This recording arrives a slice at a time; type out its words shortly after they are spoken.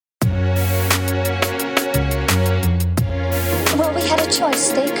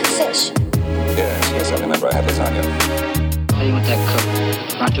choice, steak or fish? Yes, I remember I had lasagna. How do you want that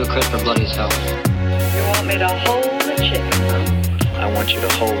cooked? Not too crisp or bloody as hell? You want me to hold the chicken, huh? I want you to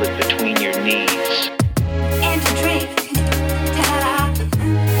hold it between your knees. And to drink. Ta-da!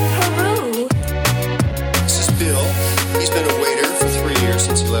 Peru! This is Bill. He's been a waiter for 3 years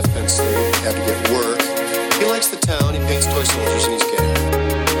since he left Penn State. Had to get work. He likes the town. He paints toy soldiers and he's gay.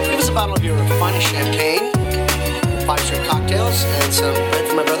 Give us a bottle of your finest champagne, 5 shrimp cocktails, and some bread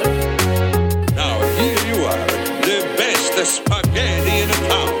for my brother. Now, here you are, the best spaghetti in the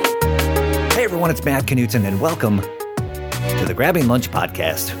town. Hey everyone, it's Matt Knutson, and welcome to the Grabbing Lunch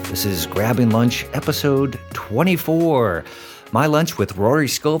Podcast. This is Grabbing Lunch, episode 24. My lunch with Rory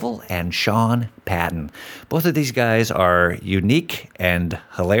Scovel and Sean Patton. Both of these guys are unique and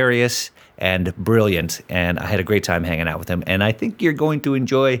hilarious and brilliant, and I had a great time hanging out with them, and I think you're going to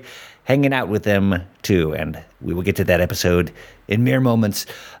enjoy hanging out with them too, and we will get to that episode in mere moments.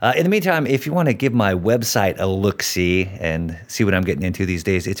 In the meantime, if you want to give my website a look-see and see what I'm getting into these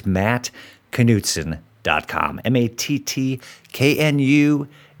days, it's mattknutson.com,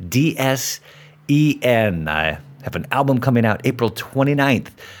 MATTKNUDSEN. I have an album coming out April 29th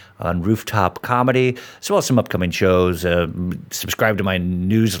on Rooftop Comedy, as well as some upcoming shows. Subscribe to my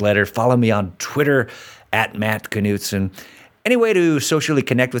newsletter. Follow me on Twitter at Matt Knutson. Any way to socially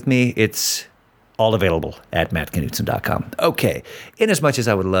connect with me, it's all available at mattknutson.com. Okay, in as much as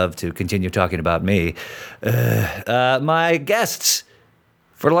I would love to continue talking about me, my guests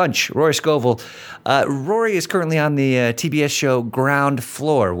for lunch, Rory Scovel. Rory is currently on the TBS show Ground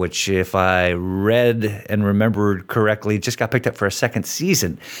Floor, which, if I read and remembered correctly, just got picked up for a second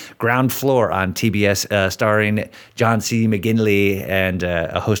season. Ground Floor on TBS, starring John C. McGinley and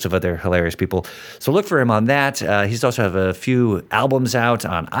a host of other hilarious people. So look for him on that. He's also have a few albums out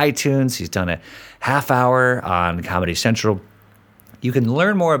on iTunes. He's done a half hour on Comedy Central. You can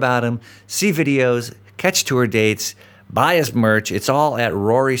learn more about him, see videos, catch tour dates, buy his merch. It's all at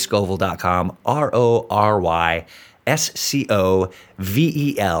roryscovel.com,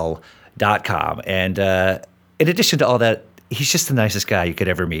 RORYSCOVEL.com. And in addition to all that, he's just the nicest guy you could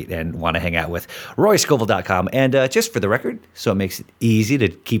ever meet and want to hang out with. roryscovel.com. And just for the record, so it makes it easy to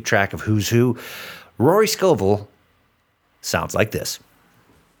keep track of who's who, Rory Scovel sounds like this.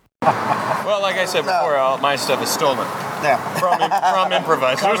 Well, like I said before, all my stuff is stolen. Yeah. From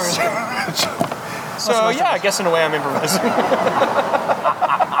improvisers. So, yeah, I guess in a way I'm improvising.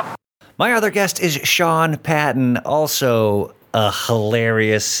 My other guest is Sean Patton, also a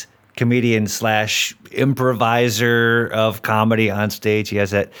hilarious comedian / improviser of comedy on stage. He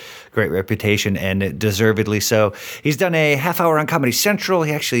has that great reputation, and deservedly so. He's done a half hour on Comedy Central.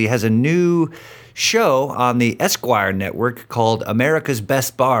 He actually has a new show on the Esquire network called America's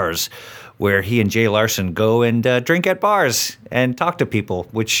Best Bars, where he and Jay Larson go and drink at bars and talk to people,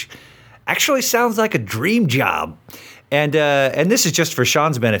 which actually sounds like a dream job. And this is just for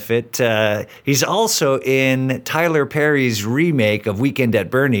Sean's benefit. He's also in Tyler Perry's remake of Weekend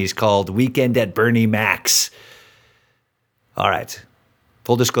at Bernie's called Weekend at Bernie Max. All right.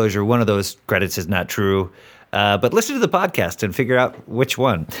 Full disclosure, one of those credits is not true. But listen to the podcast and figure out which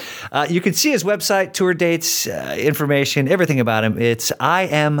one. You can see his website, tour dates, information, everything about him. It's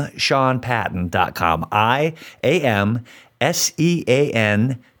IamSeanPatton.com.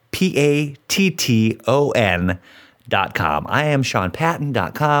 IamSeanPatton.com.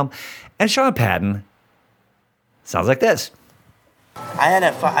 IamSeanPatton.com. And Sean Patton sounds like this. I had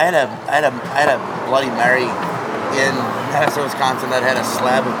a Bloody Mary in Madison, Wisconsin that had a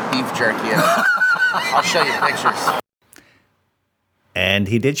slab of beef jerky in it. I'll show you pictures. And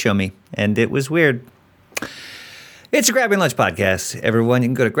he did show me, and it was weird. It's a Grabbing Lunch podcast, everyone. You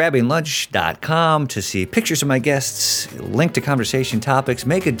can go to grabbinglunch.com to see pictures of my guests, link to conversation topics,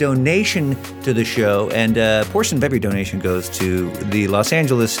 make a donation to the show, and a portion of every donation goes to the Los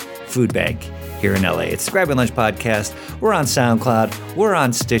Angeles Food Bank here in LA. It's the Grabbing Lunch podcast. We're on SoundCloud, we're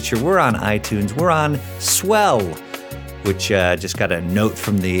on Stitcher, we're on iTunes, we're on Swell, which just got a note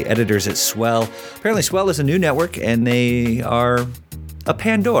from the editors at Swell. Apparently Swell is a new network, and they are a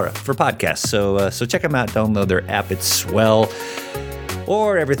Pandora for podcasts. So check them out. Download their app. It's Swell.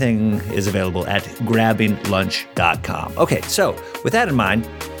 Or everything is available at grabbinglunch.com. Okay, so with that in mind,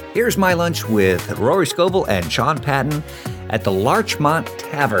 here's my lunch with Rory Scovel and Sean Patton at the Larchmont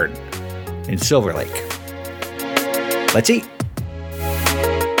Tavern in Silver Lake. Let's eat.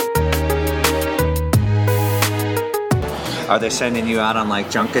 Are they sending you out on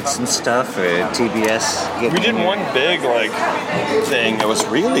like junkets and stuff or TBS? We did one big thing that was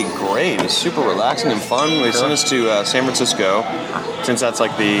really great. It was super relaxing and fun. They sent us to San Francisco, since that's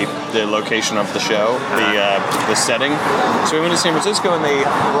like the location of the show, the setting. So we went to San Francisco and they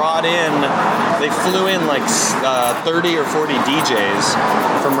flew in like 30 or 40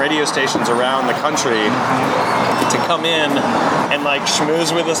 DJs from radio stations around the country to come in and like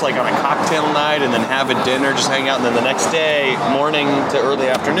schmooze with us like on a cocktail night and then have a dinner, just hang out, and then the next day, morning to early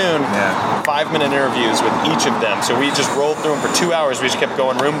afternoon, 5-minute interviews with each of them. So we just rolled through them for 2 hours. We just kept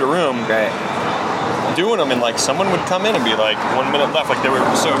going room to room. Great. Doing them, and like someone would come in and be like 1 minute left, like they were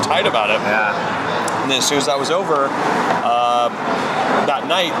so tight about it. Yeah. And then as soon as that was over, that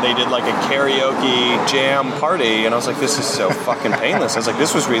night they did like a karaoke jam party, and I was like, this is so fucking painless. I was like,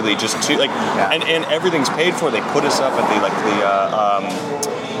 this was really just too and everything's paid for. They put us up at the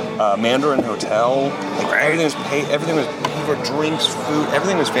Mandarin Hotel. Like everything was paid. Everything was paid for, drinks, food.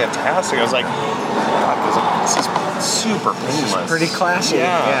 Everything was fantastic. I was like, God, this is super painless. Pretty classy.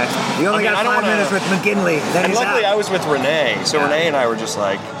 Yeah. You only got 5 minutes with McGinley. Then and he's luckily, out. I was with Renee. So Renee and I were just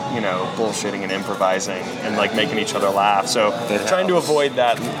like, bullshitting and improvising and like making each other laugh. So trying to avoid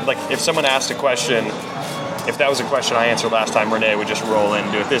that. Like if someone asked a question, if that was a question I answered last time, Renee would just roll in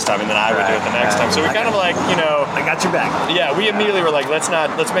and do it this time, and then I would do it the next time. So we kind of like, I got your back. Yeah, we immediately were like, let's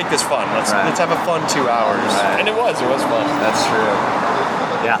make this fun. Let's have a fun 2 hours. Right. And it was fun. That's true.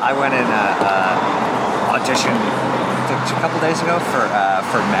 Yeah, I went in audition a couple days ago for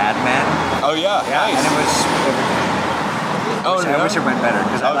Mad Men. Oh yeah, nice. And it was I wish it went better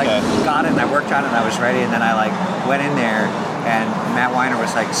because I got it and I worked on it and I was ready, and then I went in there and Matt Weiner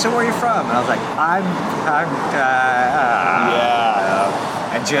was like, so where are you from? And I was like, I'm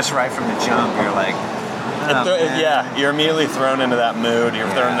and just right from the jump you're like, you're immediately thrown into that mood. You're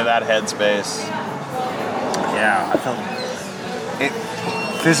thrown into that headspace. Yeah, I felt it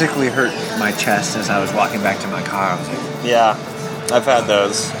physically hurt my chest as I was walking back to my car. I was like, yeah, I've had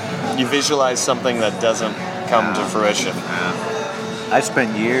those. You visualize something that doesn't come to fruition. I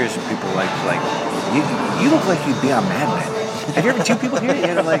spent years with people like you look like you'd be on Mad Men. Have you ever two people here?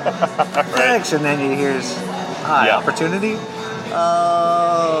 You're like, thanks, and then you hear opportunity.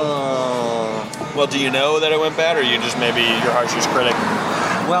 Oh. Well, do you know that it went bad, or you just maybe your harshest critic?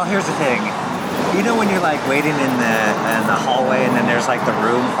 Well, here's the thing. You know when you're like waiting in the hallway, and then there's like the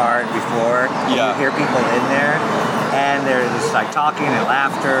room part before, and you hear people in there, and they're just like talking and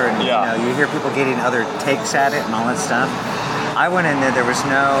laughter, and you hear people getting other takes at it and all that stuff. I went in there was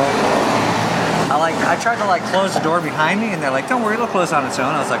no. I tried to close the door behind me, and they're like, "Don't worry, it'll close on its own."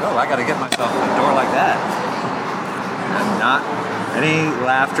 I was like, "Oh, I got to get myself a door like that." And not any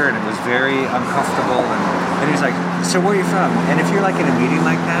laughter, and it was very uncomfortable. And he's like, "So where are you from?" And if you're like in a meeting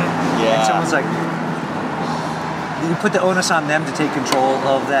like that, and someone's like, you put the onus on them to take control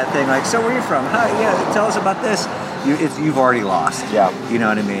of that thing. Like, "So where are you from?" "Hi, yeah, tell us about this." You've already lost. Yeah. You know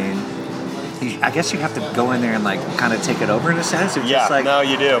what I mean? I guess you have to go in there and kind of take it over in a sense. It's just like, no,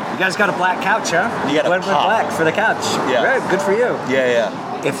 you do. You guys got a black couch, huh? You got went with black for the couch. Yeah. Right, good for you. Yeah.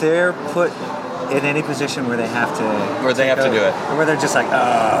 If they're put in any position where they have to do it, or where they're just like,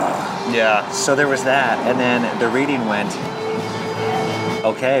 yeah. So there was that, and then the reading went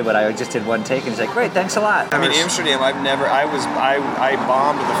okay, but I just did one take, and he's like, "Great, thanks a lot." I mean, Amsterdam, I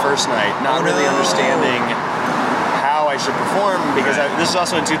bombed the first night, not really understanding how I should perform, because this is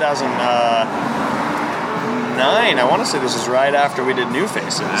also in 2009. I want to say this is right after we did New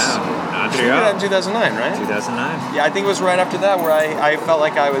Faces. Wow. We did that in 2009, right? 2009. Yeah, I think it was right after that where I felt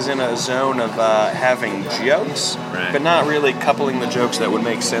like I was in a zone of having jokes, but not really coupling the jokes that would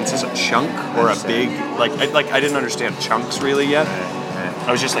make sense as a chunk or a big, I didn't understand chunks really yet.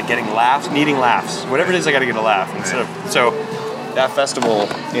 I was just getting laughs, needing laughs. Whatever it is, I got to get a laugh. So that festival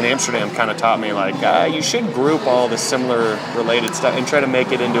in Amsterdam kind of taught me you should group all the similar related stuff and try to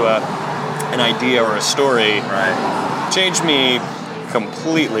make it into an idea or a story. Right. Changed me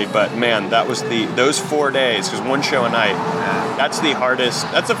completely, but man, that was those 4 days, because one show a night. That's the hardest.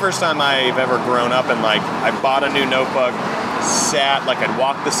 That's the first time I've ever grown up and I bought a new notebook, sat I'd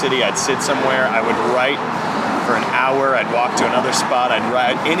walk the city, I'd sit somewhere, I would write for an hour, I'd walk to another spot, I'd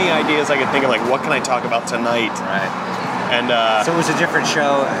write any ideas I could think of, what can I talk about tonight? Right. And so it was a different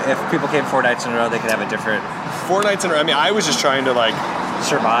show. If people came 4 nights in a row, they could have a different 4 nights in a row. I mean, I was just trying to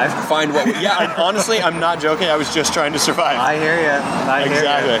survive. Find what? Honestly, I'm not joking. I was just trying to survive. I hear you.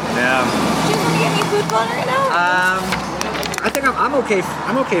 Exactly. Yeah. Do you want to get any food going right now? I think I'm okay.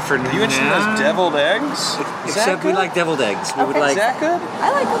 I'm okay for now. You interested in those deviled eggs? Except we like deviled eggs. We would like. Is that good?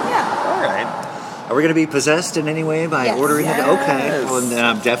 I like them, yeah. All right. Are we going to be possessed in any way by Yes. ordering it? Okay. Yes. Well, then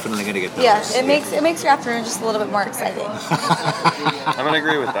I'm definitely going to get those. Yes, it makes your afternoon just a little bit more exciting. I'm gonna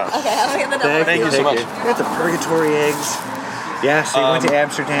agree with that. Okay, I'm gonna get the double. Thank you so much. We got the purgatory eggs. Yeah, so you went to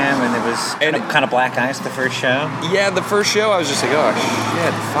Amsterdam and it was kind of black ice the first show. Yeah, the first show I was just like, oh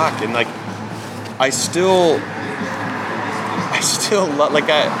shit, fuck, and like, I still like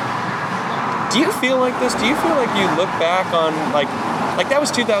do you feel like this? Do you feel like you look back on like that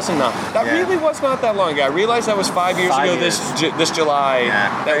was 2009? That really was not that long ago. I realized that was 5 years ago. This July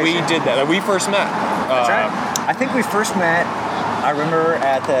that we did that we first met. That's right. I think we first met. I remember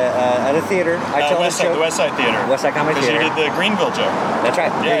at a theater. The West Side Theater. West Side Comedy Theater. Because you did the Greenville joke. That's right.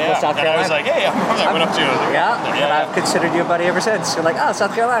 Greenville, South Carolina. And I was like, hey, I remember that. I went up to you. And I've considered you a buddy ever since. You're like, oh,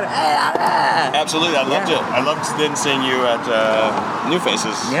 South Carolina. Absolutely, I loved it. I loved then seeing you at New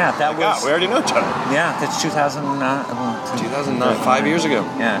Faces. Yeah, that was. God, we already know each other. Yeah, that's 2009. 2009, 5 years ago.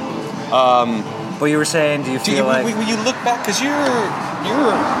 Yeah. Well, you were saying, do you feel like... When you look back, because you're...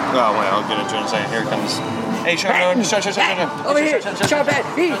 Oh, wait, I'll get into it in a second. Here it comes... Hey, shut. Over here, Sharp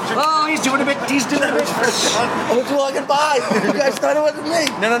Patton. He's doing a bit. I was walking by. You guys thought it wasn't me.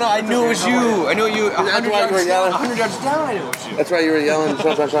 No, I knew it was you. I knew you. 100 why you were yelling. 100 yards down, I knew it was you. That's why you were yelling.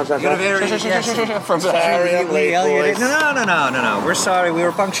 Shut. From Sorry, I'm late, boys. No. We're sorry. We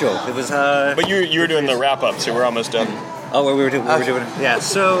were punctual. It was. But you were doing the wrap up, so we're almost done. Oh, we were doing. Yeah.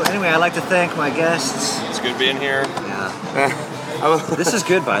 So anyway, I'd like to thank my guests. It's good being here. Yeah. This is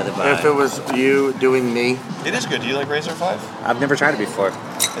good, by the way. If it was you doing me, it is good. Do you like Razor 5? I've never tried it before.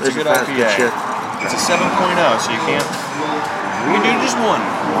 It's a good IPA. It's a 7.0, so you can't. You can do just one.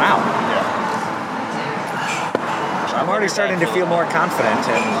 Wow. Yeah. I'm already starting to feel more confident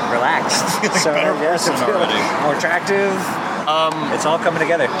and relaxed. So better person already. More attractive. It's all coming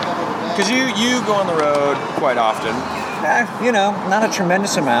together. Because you go on the road quite often. Not a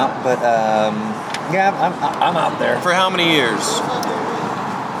tremendous amount, but yeah, I'm out there. For how many years?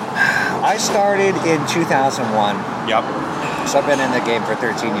 I started in 2001. Yep. So I've been in the game for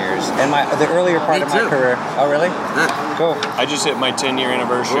 13 years. And the earlier part of my career... Oh, really? Cool. I just hit my 10-year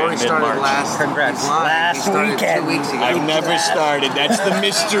anniversary Rory in mid-March. Congrats. Last weekend. 2 weeks ago. I've never started. That's the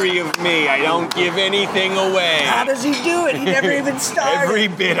mystery of me. I don't give anything away. How does he do it? He never even started. Every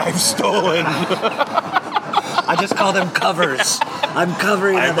bit I've stolen. I just call them covers. I'm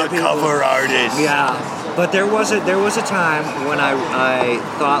covering other people. I'm a cover artist. Yeah. But there was a time when I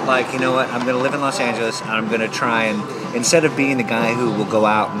thought, like, you know what, I'm going to live in Los Angeles and I'm going to try and, instead of being the guy who will go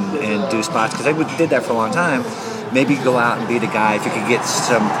out and do spots, because I did that for a long time, maybe go out and be the guy, if you could get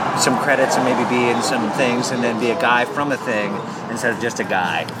some credits and maybe be in some things and then be a guy from a thing instead of just a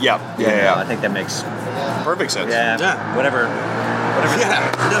guy. Yeah. I think that makes perfect sense. Yeah. Whatever.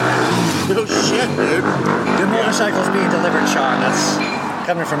 Yeah. No shit, dude. Your motorcycle's being delivered, Sean. That's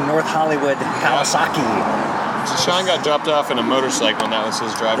coming from North Hollywood, Kawasaki. So Sean got dropped off in a motorcycle, and that was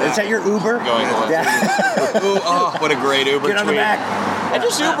his driver. Is that your Uber? Going Yeah. Ooh, oh, what a great Uber Get on the tweet. back. I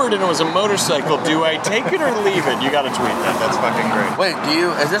just Ubered and it was a motorcycle. Do I take it or leave it? You got to tweet that. That's fucking great. Wait,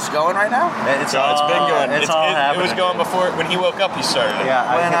 is this going right now? It's been going. It's all happening. It was going before, when he woke up, he started it. Yeah,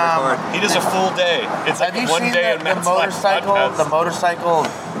 I hit record. He does a full day. It's like Have you one seen day in the motorcycle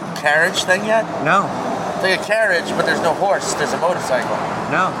carriage thing yet? No. It's like a carriage, but there's no horse. There's a motorcycle.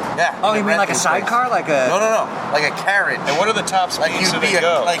 No. Yeah. Oh, you mean like a sidecar? Like a... No. Like a carriage. And what are the top speeds do they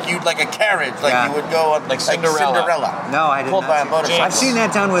go? Like a carriage. Like you would go on like Cinderella. No, I didn't. Pulled by a motorcycle. I've seen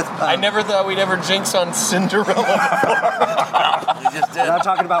that done with... I never thought we'd ever jinx on Cinderella before. You just did. I'm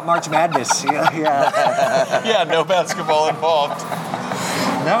talking about March Madness. Yeah. Yeah, no basketball involved.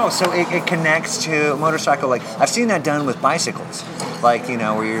 No, so it connects to a motorcycle. Like, I've seen that done with bicycles. Like,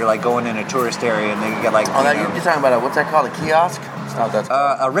 where you're like going in a tourist area and then you get like... you're talking about what's that called? A kiosk? It's not that.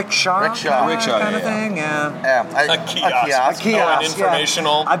 A rickshaw? Kind of thing, yeah. A kiosk. An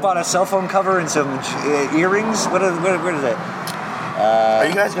informational. Yeah. I bought a cell phone cover and some earrings. What is it? Are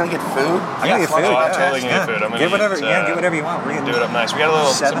you guys gonna get food? I'm gonna get food. I'm totally gonna get food. I'm gonna get whatever. Get whatever you want. Do it up nice. We got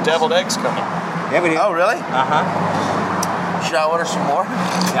some deviled eggs coming. Yeah, we do. Oh, really? Should I order some more?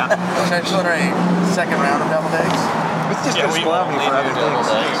 Yeah. Should I order a second round of deviled eggs? It's just gonna spoil me for other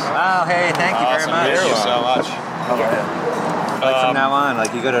things. Oh, hey, thank you very much. Thank you so much. Like from now on,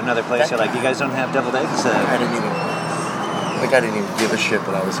 like you go to another place, you're like, you guys don't have deviled eggs? I didn't even give a shit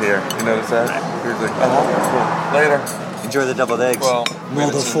that I was here. You notice that? You're like, cool. Later. Enjoy the deviled eggs. Well,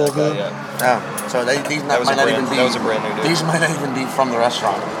 motherfucker. Yeah. So these might not even be. That was a brand new dude. These might not even be from the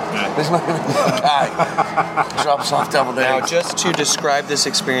restaurant. This might be the guy. Drops off deviled Now, eggs. just to describe this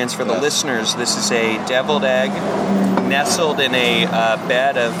experience for the listeners, this is a deviled egg nestled in a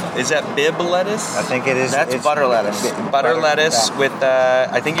bed of, is that bib lettuce? I think it is. That's it's butter lettuce. Butter lettuce with,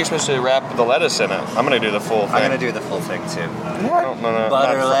 I think you're supposed to wrap the lettuce in it. I'm going to do the full thing. I'm going to do the full thing, too. No.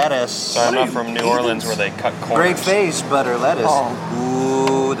 Butter lettuce. So I'm not from New Orleans where they cut corners. Great face, butter lettuce.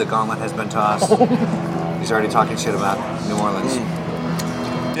 Oh. Ooh, the gauntlet has been tossed. He's already talking shit about New Orleans.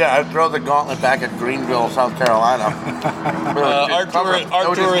 Yeah, I'd throw the gauntlet back at Greenville, South Carolina. Our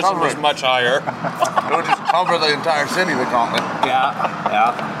tourism was much higher. It would just cover the entire city, the gauntlet.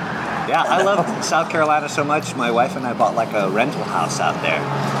 Yeah, I love South Carolina so much. My wife and I bought like a rental house out there.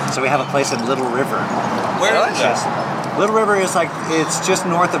 So we have a place in Little River. Where is that? Little River is like, it's just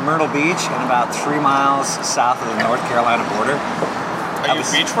north of Myrtle Beach and about 3 miles south of the North Carolina border. Are you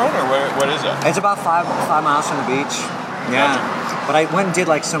beachfront or what is it? It's about 5 miles from the beach. Yeah. But I went and did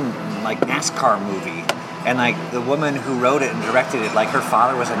like some like NASCAR movie. And like the woman who wrote it and directed it, like her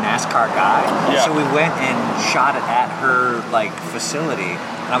father was a NASCAR guy. Yeah. So we went and shot it at her like facility.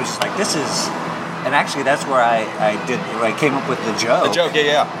 And I was just like, this is, and actually that's where I came up with the joke. The joke,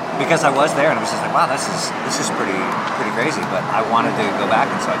 yeah. Because I was there and I was just like, wow, this is pretty crazy. But I wanted to go back,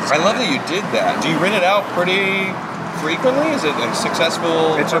 and so I just. I love that you did that. Do you rent it out pretty frequently? Is it a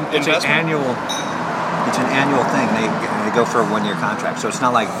successful investment? It's an annual thing. They go for a 1-year contract, so it's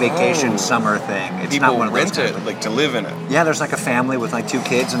not like vacation summer thing. It's People not one of those rent it, like to live in it. Yeah, there's like a family with like 2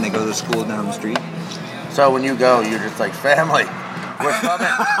 kids, and they go to school down the street. So when you go, you're just like, family, we're coming.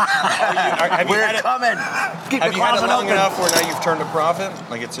 We're coming. Keep Have the you had it closet long open. enough where now you've turned a profit?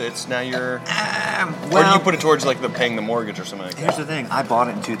 Like it's now your. Or do Well, you put it towards like the paying the mortgage or something like that? here's the thing. I bought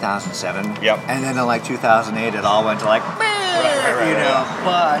it in 2007. Yep. And then in like 2008, it all went to like, but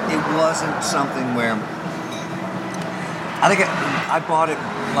it wasn't something where. I think I bought it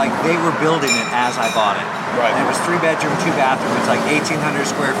like they were building it as I bought it. Right. And it was 3 bedroom, 2 bathroom. It's like 1,800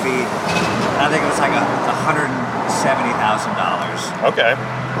 square feet. And I think it was like $170,000. Okay.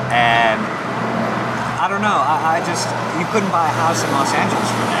 And I don't know. I just, you couldn't buy a house in Los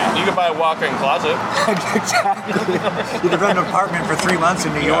Angeles for that. You could buy a walk-in closet. Exactly. You could rent an apartment for 3 months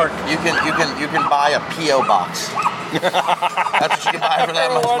in New York. You can buy a P.O. box. That's what you can buy for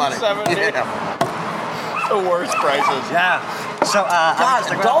that much money. $170. Yeah. The worst prices. Yeah. So, God,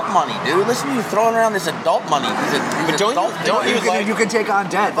 adult money, dude. Listen to you throwing around this adult money. But don't you can take on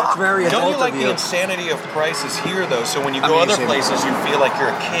debt. That's very adult Don't you like of the you. insanity of prices here, though? So when you go other places, you feel like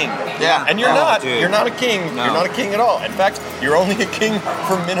you're a king. Yeah. And you're not. Dude. You're not a king. No. You're not a king at all. In fact, you're only a king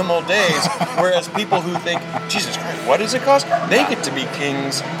for minimal days. Whereas people who think, Jesus Christ, what does it cost? They get to be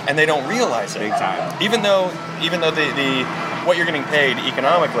kings, and they don't realize it. Big time. Even though the what you're getting paid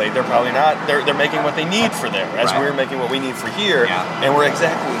economically, they're probably not. They're making what they need for there, as we're making what we need for here, and we're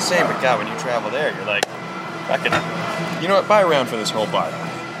exactly the same. But God, when you travel there, you're like, fucking, you know what? Buy a round for this whole bar.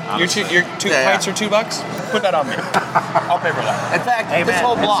 Your two pints are $2. Put that on me. I'll pay for that. In fact, this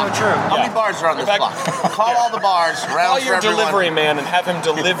whole block. It's so true. How many bars are on this block? Call all the bars. Call Rounds your for everyone. delivery man and have him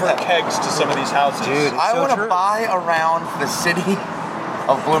deliver kegs to some of these houses. Dude, I want to buy around the city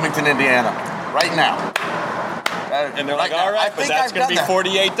of Bloomington, Indiana, right now. And they're like, all right, but that's going to be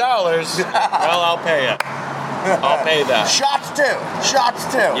 $48. Well, I'll pay it. I'll pay that. Shots too.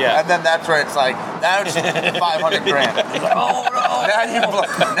 Yeah. And then that's where it's like, that's $500,000. It's like, oh no.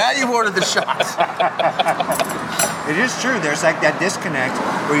 Now you've ordered the shots. It is true. There's like that disconnect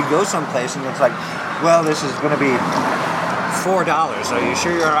where you go someplace and it's like, well, this is going to be $4. Are you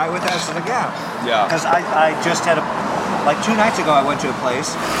sure you're all right with that? It's like, yeah. Yeah. Because I just had like 2 nights ago, I went to a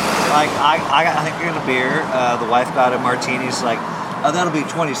place. Like I think I got a beer. The wife got a martini. It's like, oh, that'll be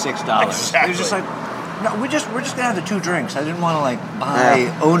 $26. Exactly. It was just like, no, we're just gonna have the 2 drinks. I didn't want to like buy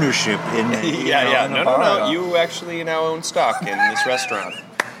ownership in the in the bar. No. You actually now own stock in this restaurant.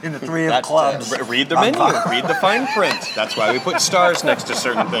 In the 3 of clubs. Read the menu. Read the fine print. That's why we put stars next to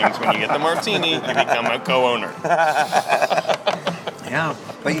certain things. When you get the martini, you become a co-owner. Yeah,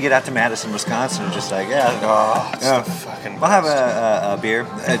 but you get out to Madison, Wisconsin, and just like, Fucking. we'll have a beer.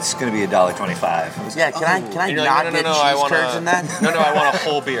 It's going to be $1.25. Yeah, can I You're not like, get I cheese want curds in that? No, I want a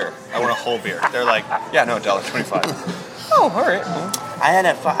whole beer. They're like, yeah, no, $1.25. Oh, all right. I had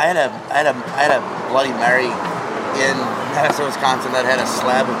a Bloody Mary in Madison, Wisconsin that had a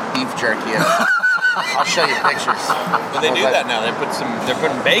slab of beef jerky in it. I'll show you pictures. But they do that now. They're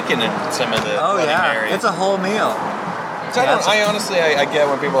putting bacon in some of the Bloody Mary. It's a whole meal. So I honestly get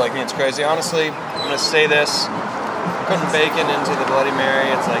when people are like me, it's crazy. Honestly, I'm gonna say this: putting bacon into the Bloody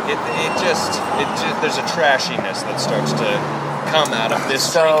Mary, it's like it just there's a trashiness that starts to come out of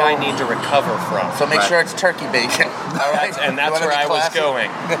this drink I need to recover from. So make sure it's turkey bacon. All right? That's where I was going.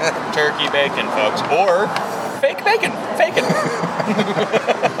 Turkey bacon, folks. Or fake bacon. Fake it.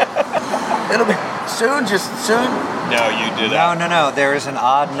 It'll be soon, soon. No, you do that. No. There is an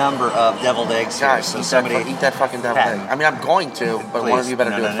odd number of deviled eggs here. Guys, So eat that fucking deviled egg. I mean, I'm going to, but one of you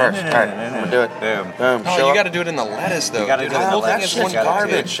better do it first. All right, I'm going to do it. Boom. Oh, you got to do it in the lettuce, though. You got to do it in the The lettuce. whole thing is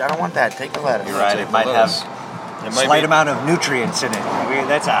garbage. I don't want that. Take the lettuce. You're right. It might have a slight amount of nutrients in it.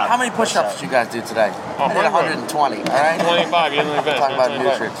 That's out. How many push-ups did you guys do today? I did 120, all right? 25, you didn't even Talk about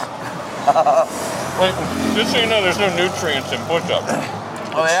nutrients. Just so you know, there's no nutrients in push-ups.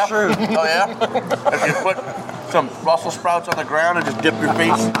 Oh, yeah? True. Oh, yeah? If you put some Brussels sprouts on the ground and just dip your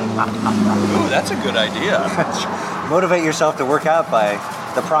face. Ooh, that's a good idea. Motivate yourself to work out by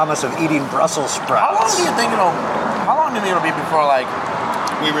the promise of eating Brussels sprouts. How long do you think it'll be before, like...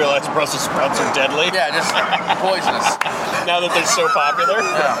 We realize Brussels sprouts are deadly? Yeah, just poisonous. Now that they're so popular?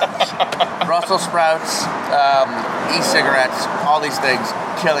 Yeah. Brussels sprouts, e-cigarettes, all these things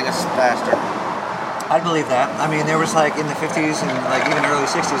killing us faster. I'd believe that. I mean, there was like in the 50s and like even early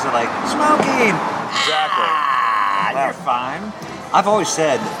 60s, they're like, smoking! Exactly. You're fine. I've always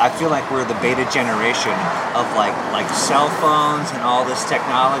said, I feel like we're the beta generation of like cell phones and all this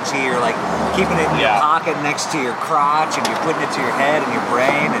technology, or like keeping it in your pocket next to your crotch and you're putting it to your head and your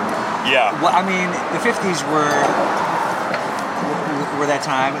brain. And well, I mean, the 50s were that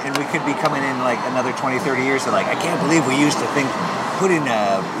time, and we could be coming in like another 20, 30 years to like, I can't believe we used to think putting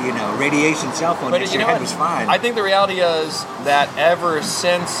a radiation cell phone next to your head was fine. I think the reality is that ever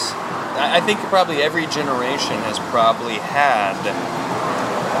since, I think probably every generation has probably had.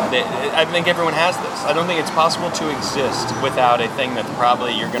 I think everyone has this. I don't think it's possible to exist without a thing that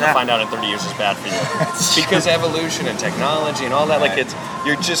probably you're going to find out in 30 years is bad for you. Because evolution and technology and all that, like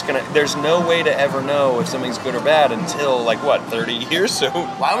you're just going to, there's no way to ever know if something's good or bad until 30 years? So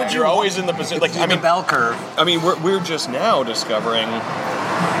why would you're always in the position, the bell curve. I mean, we're just now discovering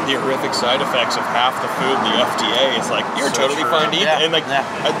the horrific side effects of half the food in the FDA. It's like, you're so totally fine to eat. And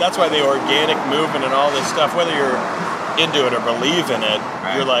that's why the organic movement and all this stuff, whether you're into it or believe in it,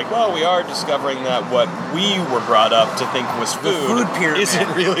 you're like, well, we are discovering that what we were brought up to think was food, the food pyramid isn't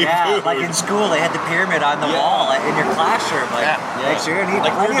really food. Like in school, they had the pyramid on the wall in your classroom. Make sure you eat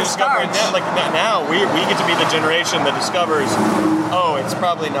plenty of starch. Now we get to be the generation that discovers, it's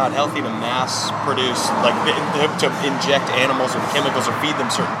probably not healthy to mass produce, to inject animals with chemicals or feed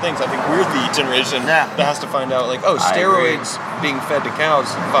them certain things. I think we're the generation that has to find out, steroids being fed to cows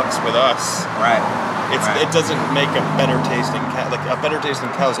fucks with us. Right. It doesn't make a better tasting cow. Like a better tasting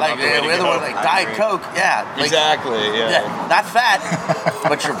cow is not the way to go. Diet Coke, exactly. Yeah. Not fat,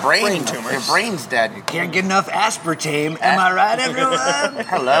 but your brain's dead. You can't get enough aspartame. Am I right, everyone?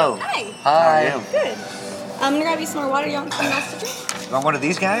 Hello. Hi. How are you? Good. I'm gonna grab you some more water. You want something else to drink? You want one of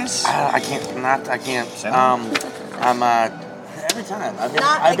these guys? I can't. Every time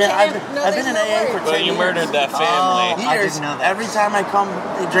I've been in AA for 10 years. Well, you murdered that family. I didn't know that. Every time I come,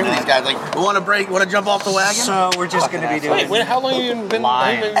 they drink these guys. Like, want to break? Want to jump off the wagon? So we're just going to be doing. Wait, how long have you been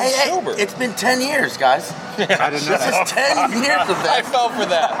sober? It's been 10 years, guys. I didn't know This is 10 years of this. I fell for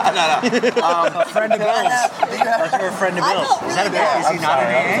that. No. A friend of Bill's. You're a friend of Bill's. Is that a bit? Is he not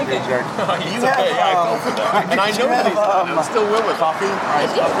an AA? You have, I fell for that. And I know that I'm still with coffee.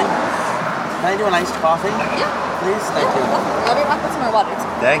 Iced coffee. Can I do an iced coffee? Yeah. Please? Thank you. I'll be back with some more water.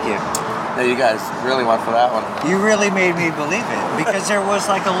 Thank you. No, you guys really went for that one. You really made me believe it, because there was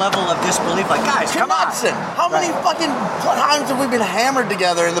like a level of disbelief. Like, guys, come on. How many fucking times have we been hammered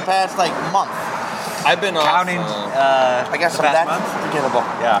together in the past month? I've been counting. I guess that's forgettable.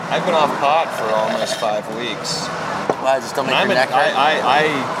 Yeah, I've been off pot for almost 5 weeks. Well, I just don't make your neck hurt.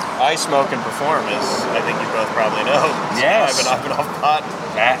 I smoke and perform, as I think you both probably know. Yes. So I've been off pot.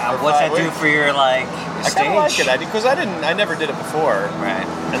 What's that do for your I stage? kind of like it, because I never did it before. Right.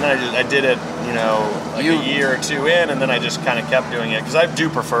 And then I did it, a year or two in, and then I just kind of kept doing it because I do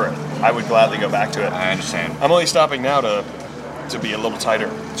prefer it. I would gladly go back to it. I understand. I'm only stopping now to be a little tighter.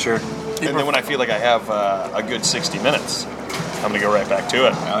 Sure. And then when I feel like I have a good 60 minutes, I'm going to go right back to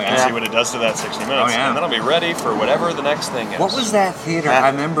it and see what it does to that 60 minutes. And then I'll be ready for whatever the next thing is. What was that theater? I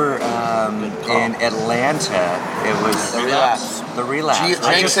remember in Atlanta, it was The Relapse.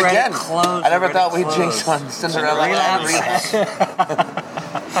 Jinx again. I never thought we'd jinx on Cinderella. Relapse.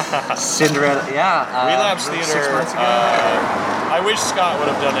 Cinderella, Relapse Theater. 6 months ago. I wish Scott Moran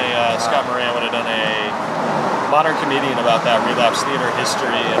would have done a modern comedian about that Relapse Theater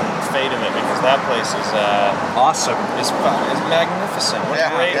history and fate of it, because that place is awesome. It's magnificent. What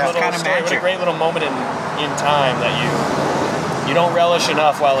a great little story. What a great little moment in time that you don't relish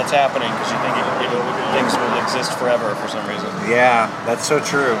enough while it's happening, because you think things will exist forever for some reason. Yeah, that's so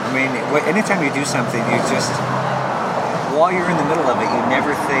true. I mean, anytime you do something, you just while you're in the middle of it, you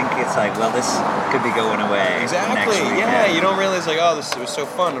never think it's like, well, this could be going away. Exactly. Next week. Yeah, you don't realize like, oh, this was so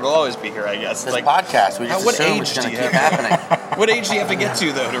fun. It'll always be here, I guess. This like podcast, we just what assume age it's going do to you keep happening. What age do you have to get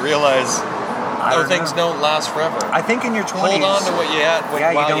to though to realize things don't last forever? I think in your 20s. Hold on to what you had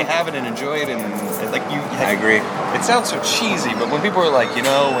while you you have it and enjoy it, and like you. I agree. It sounds so cheesy, but when people are like, when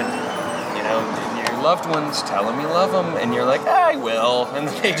your loved ones tell them you love them, and you're like, I will, and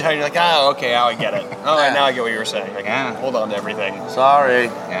then they tell you, you're like, oh, okay, now I get it. Oh, now I get what you were saying. Like, hold on to everything. Sorry.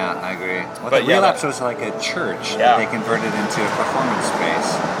 Yeah, I agree. Well, But the Relapse was like a church that they converted into a performance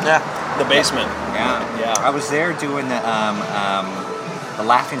space. Yeah. The basement. Yeah. I was there doing the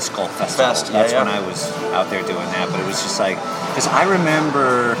Laughing Skull Festival. That's when I was out there doing that. But it was just like, because I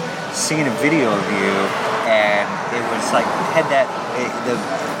remember seeing a video of you, and it was like had the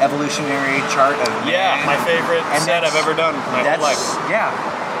evolutionary chart of my favorite set I've ever done in my whole life. Yeah,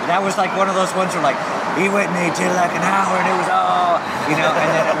 that was like one of those ones where like he went and he did like an hour, and it was and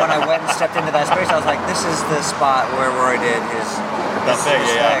then when I went and stepped into that space, I was like, this is the spot where Rory did his. That thing,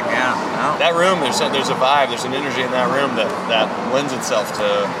 yeah. No. That room, there's a vibe, there's an energy in that room that lends itself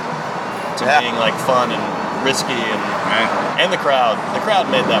to being like fun and risky, and the crowd. The crowd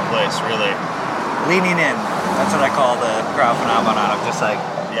made that place really leaning in. That's what I call the crowd phenomenon. I'm just like,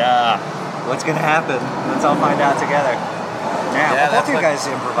 what's gonna happen? Let's all find out together. Yeah, both you guys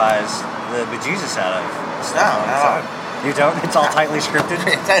improvise the bejesus out of stuff. No. You don't? It's all tightly scripted.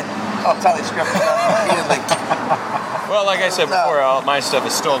 It's all tightly scripted. Well, like I said before, all my stuff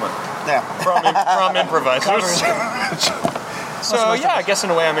is stolen. Yeah. From improvisers. So yeah, I guess in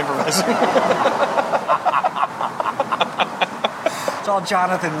a way I'm improvising. It's all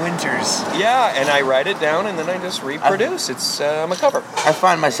Jonathan Winters. Yeah, and I write it down and then I just reproduce. I'm a cover. I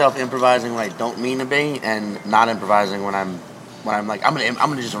find myself improvising when I don't mean to be, and not improvising when I'm like I'm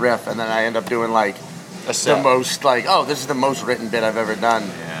gonna just riff, and then I end up doing like the most like, oh, this is the most written bit I've ever done.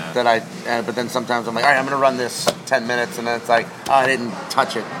 But then sometimes I'm like, all right, I'm gonna run this 10 minutes, and then it's like, oh, I didn't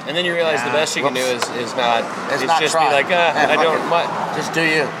touch it. And then you realize the best you can do is not just try. be like, I don't. Just do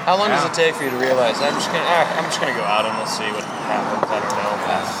you. How long does it take for you to realize I'm just gonna go out and we'll see what happens? I don't know.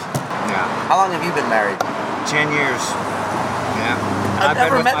 Yeah. How long have you been married? 10 years. Yeah. I've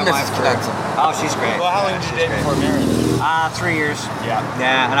never met Mrs. Knudsen. Oh, she's great. Well, how long did you date before marriage? 3 years. Yeah.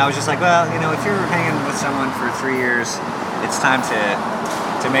 Yeah, and I was just like, well, if you're hanging with someone for 3 years, it's time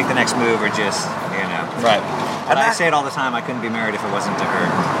to make the next move, or just, Right. But I say it all the time. I couldn't be married if it wasn't to her.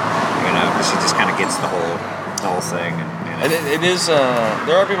 Because she just kind of gets the whole thing. And it is.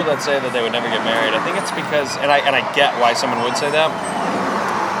 There are people that say that they would never get married. I think it's because, and I get why someone would say that,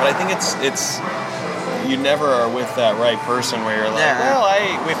 but I think it's you never are with that right person where you're like,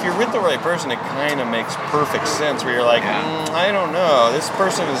 if you're with the right person, it kind of makes perfect sense. Where you're like, I don't know, this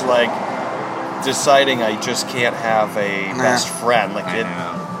person is like deciding I just can't have a best friend. Like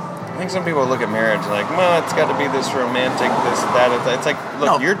I think some people look at marriage like, well, it's got to be this romantic, this, that. It's like,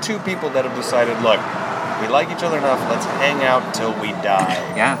 look, you're two people that have decided, look, we like each other enough, let's hang out till we die.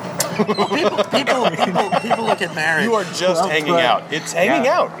 Yeah. People look at marriage. You are just hanging out. It's hanging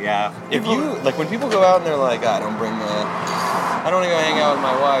out. Yeah. If you, like, when people go out and they're like, I don't want to go hang out with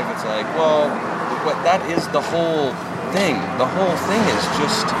my wife, it's like, well, that is the whole thing. The whole thing is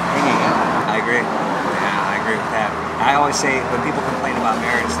just hanging out. I agree. Yeah, I agree with that. I always say when people complain about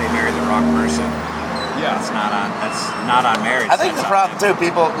marriage, they married the wrong person. Yeah, that's not on marriage. I think the problem too,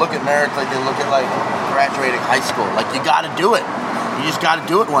 people look at marriage like they look at like graduating high school. Like you got to do it. You just got to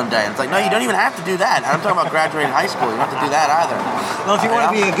do it one day. And it's like, no, you don't even have to do that. I'm talking about graduating high school. You don't have to do that either. Well, if you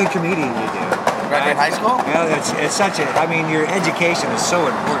want to be a good comedian, you do. Graduate high school? Yeah, it's such a. I mean, your education is so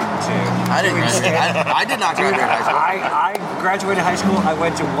important too. I did not graduate high school. I graduated high school. I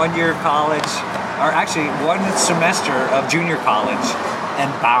went to 1 year college, or actually 1 semester of junior college, and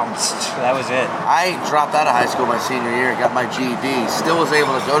bounced. That was it. I dropped out of high school my senior year, got my GED, still was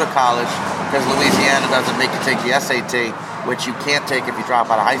able to go to college because Louisiana doesn't make you take the SAT, which you can't take if you drop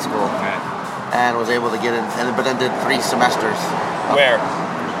out of high school. Right. And was able to get in, but then did 3 semesters. Where?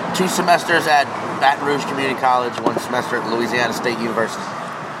 2 semesters at Baton Rouge Community College, 1 semester at Louisiana State University.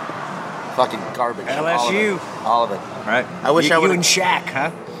 Fucking garbage. LSU. All of it. Right. I wish I would. You and Shaq,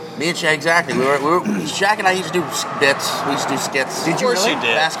 huh? Me and Shaq, exactly. We were Shaq and I used to do bits. We used to do skits. Did you really? You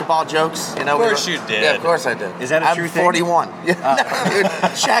did. Basketball jokes. Of course you did. Yeah, of course I did. Is that a true thing? I'm 41. Yeah, dude,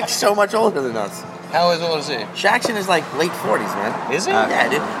 Shaq's so much older than us. How old is he? Shaq's in his like late 40s, man. Is he? Yeah,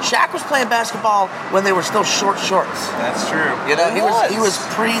 dude. Shaq was playing basketball when they were still short shorts. That's true. You know, he was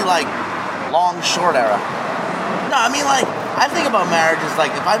pre like long short era. No, I mean like I think about marriage as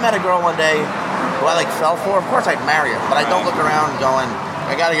like if I met a girl one day who I like fell for, of course I'd marry her. But I don't look around going,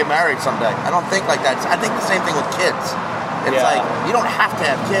 I gotta get married someday. I don't think like that. I think the same thing with kids. It's like, you don't have to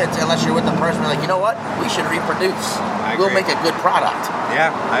have kids unless you're with the person like, you know what? We should reproduce. We'll make a good product.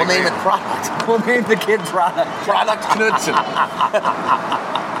 Yeah, We'll name it Product. We'll name the kid Product. Product Knudsen.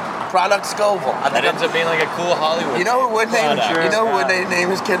 Product Scovel. That ends up being like a cool Hollywood. You know who would name? Product. You know who would name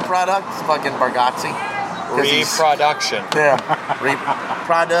his kid Product? It's fucking Bargatze. Reproduction. Yeah.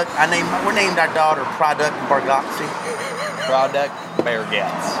 Product. We named our daughter Product Bargatze. Product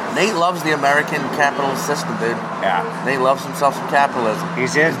Bargatze. Nate loves the American capitalist system, dude. Yeah. Nate loves himself some capitalism.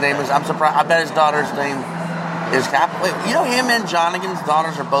 He's in. His name is. I'm surprised. I bet his daughter's name is Wait, you know him and Jonigan's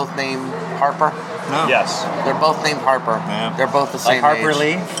daughters are both named Harper? No. Yes. They're both named Harper. Yeah. They're both the same Like Harper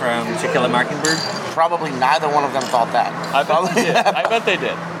age. Lee from To Kill a Mockingbird? Probably neither one of them thought that. I bet they did. I bet they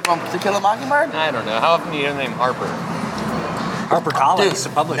did. From To Kill a Mockingbird? I don't know. How often do you hear the name Harper? Harper Collins, the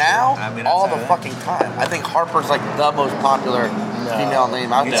publisher. Now, I mean, all the outside of fucking time. I think Harper's like the most popular female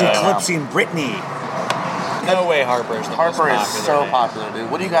name out that. It's there. eclipsing Britney. No way Harper's the Harper most is popular so name. popular,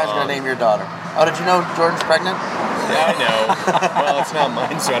 dude. What are you guys going to name your daughter? Oh, did you know Jordan's pregnant? Yeah, I know. Well, it's not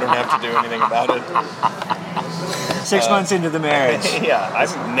mine, so I don't have to do anything about it. 6 months into the marriage. Yeah,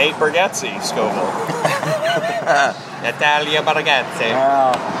 I'm Nate Bargatze, Scovel. Natalia Bargatze.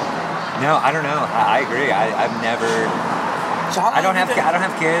 No, I don't know. I agree. I've never. So how long I don't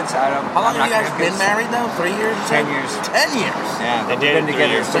have kids. How long have you guys been married though? 3 years? 10 years. 10 years. Yeah, They we've dated been 3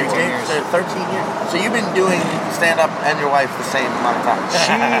 together years. 13 years. 13 years. So you've been doing stand-up and your wife the same amount of time.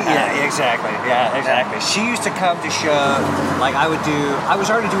 Yeah, exactly. Yeah, exactly. She used to come to show, like I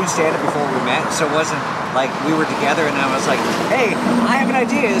was already doing stand-up before we met, so it wasn't like we were together and I was like, hey, I have an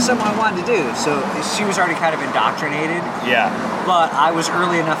idea, it's something I wanted to do. So she was already kind of indoctrinated. Yeah. But I was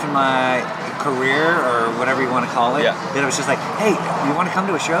early enough in my career, or whatever you want to call it, Yeah. that it was just like, hey, you want to come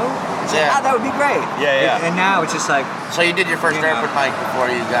to a show? It's like, Yeah. that would be great. Yeah. And now it's just like, So you did your first open mic before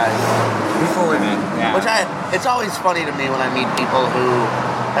you guys. before we met. Yeah. It's always funny to me when I meet people who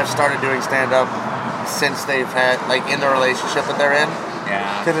have started doing stand-up since they've had, like, in the relationship that they're in.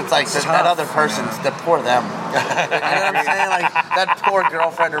 Yeah. Because it's like that other person's, the poor them. You know what I'm saying? Like, that poor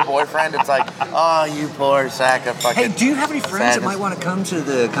girlfriend or boyfriend, it's like, oh, you poor sack of fucking. Hey, do you have any friends that might want to come to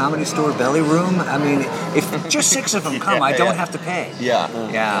the Comedy Store Belly Room? I mean, if just 6 of them come, I don't have to pay. Yeah.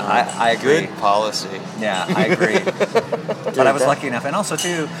 Yeah, I agree. Good policy. Yeah, I agree. But I was lucky enough. And also,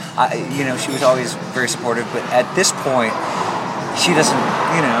 too, she was always very supportive. But at this point, she doesn't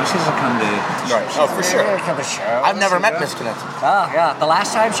come to... Right. Oh, for sure. Come to shows. I've never met Miss Knudsen. Oh, yeah. The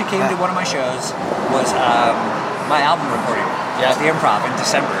last time she came to one of my shows was my album recording at the Improv in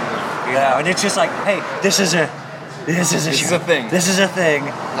December. You know, and it's just like, hey, this is a thing. This is a thing.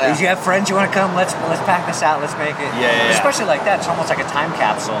 Yeah. If you have friends you want to come, let's pack this out. Let's make it. Yeah. Especially like that, it's almost like a time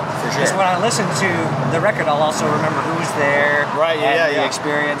capsule. For sure. Because when I listen to the record, I'll also remember who was there. Right. Yeah. And the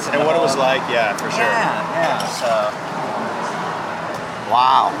experience and what it was like. Yeah, for sure. Yeah. So.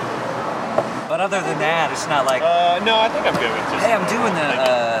 Wow. But other than that, it's not like. No, I think I'm good with just. Hey, I'm doing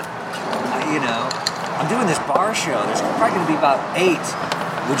I'm doing this bar show. There's probably going to be about 8.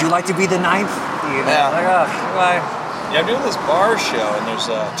 Would you like to be the 9th? You know, Yeah. like, oh, why? Yeah, I'm doing this bar show, and there's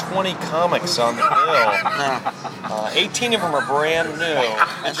 20 comics on the bill. 18 of them are brand new.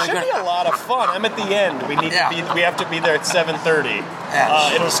 It should be a lot of fun. I'm at the end. We have to be there at 7:30.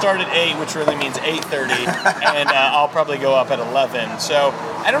 It'll start at 8, which really means 8:30, and I'll probably go up at 11. So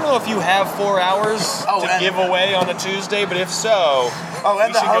I don't know if you have 4 hours to give away on a Tuesday, but if so,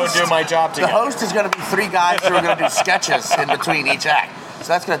 we should go do my job together. The host is going to be 3 guys who are going to do sketches in between each act. So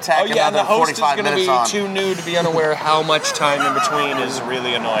that's going to tack and another the host 45 is going to minutes be on. too new to be unaware how much time in between is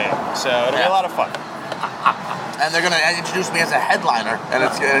really annoying. So it'll be a lot of fun. And they're going to introduce me as a headliner, and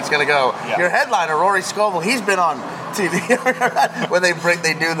it's going to go, your headliner, Rory Scovel, he's been on TV. When they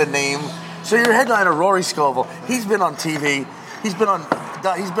do the name. So your headliner, Rory Scovel, he's been on TV. He's been on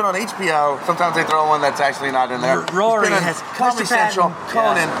HBO. Sometimes they throw one that's actually not in there. Rory he's been on has Comedy Central,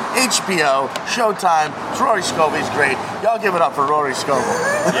 Conan, HBO, Showtime. Rory Scovel, he's great. Y'all give it up for Rory Scovel.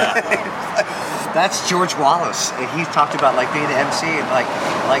 That's George Wallace. He talked about like being an MC and like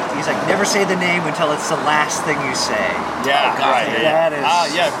he's like never say the name until it's the last thing you say. Yeah, right. That is.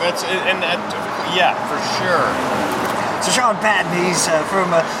 For sure. So Sean Patton, he's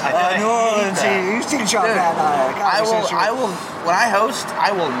from New Orleans. You've seen Sean Patton. I will. When I host,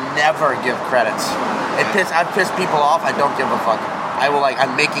 I will never give credits. I've pissed people off. I don't give a fuck.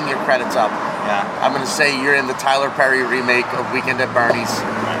 I'm making your credits up. Yeah. I'm gonna say you're in the Tyler Perry remake of Weekend at Bernie's.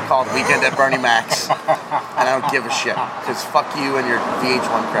 called Weekend at Bernie Mac's, and I don't give a shit because fuck you and your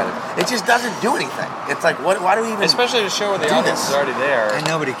VH1 credit. It just doesn't do anything. It's like, what? Why do we even? Especially to show where the audience is already there. And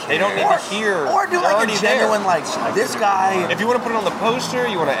nobody cares. They don't need to hear. Or do like a genuine like this guy. If you want to put it on the poster,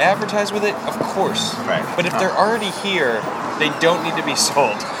 you want to advertise with it, of course. Right. But if they're already here, they don't need to be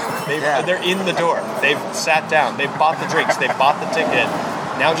sold. They're in the door. They've sat down. They've bought the drinks. They've bought the ticket.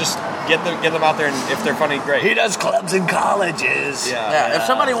 Now just get them out there, and if they're funny, great. He does clubs and colleges. Yeah. If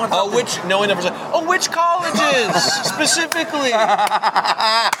somebody wants, no one ever said, which colleges specifically?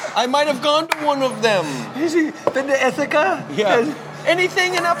 I might have gone to one of them. Has he been to Ithaca? Yeah.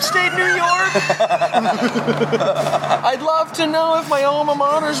 Anything in upstate New York? I'd love to know if my alma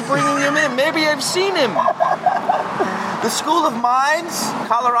mater's bringing him in. Maybe I've seen him. The School of Mines,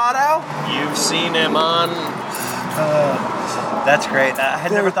 Colorado. You've seen him on. That's great. I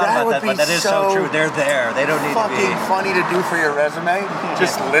had never thought about that, but that is so true. They're there. They don't need to be. Fucking funny to do for your resume.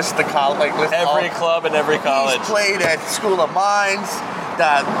 Just list the college, list every club and every college. He's played at School of Mines.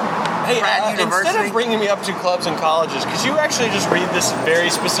 Pratt University. Instead of bringing me up to clubs and colleges, could you actually just read this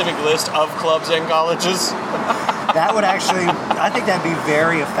very specific list of clubs and colleges? That would actually, I think that'd be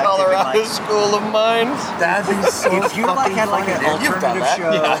very effective. Colorado School of Mines. That'd be so if you had like an alternative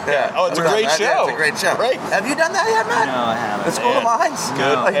show. Yeah. Oh, it's a great show. It's a great show. Right. Have you done that yet, Matt? No, I haven't. The School of Mines?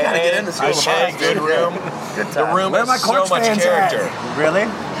 Good. Oh, you gotta get into School of Mines. Good room. Good time. The room Where has my so much fans character. At? Really?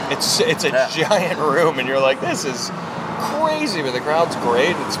 It's a giant room, and you're like, this is crazy, but the crowd's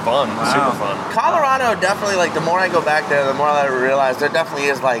great. It's fun. Super fun. Colorado definitely, like, the more I go back there, the more I realize there definitely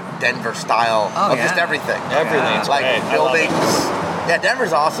is, like, Denver style of just everything. Everything's like great. buildings. Yeah,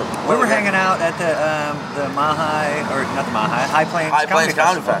 Denver's awesome. We were hanging out at the Mahai, or not the Mahai, High Plains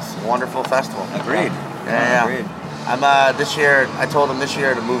Comedy Fest. Wonderful festival. Agreed. Yeah. Agreed. I'm this year. I told them this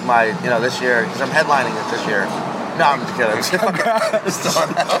year to move my, this year because I'm headlining it this year. No, I'm just kidding.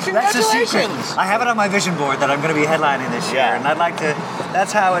 That's a secret. I have it on my vision board that I'm going to be headlining this year, and I'd like to.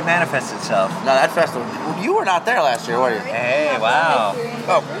 That's how it manifests itself. No, that festival. You were not there last year, were you? Hey, wow.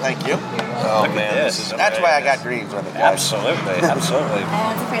 Oh, thank you. Oh man, this is that's why I got greens with it. Absolutely. And some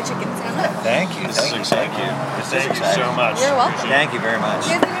fried chicken sandwich. Thank you. Thank you so much. You're welcome. Thank you very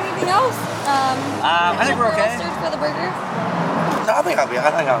much. Is there anything else? I think we're okay. Mustard for the burger? No, I think I'll be.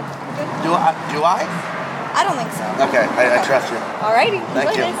 Do I? I don't think so. Okay, I trust you. Alrighty.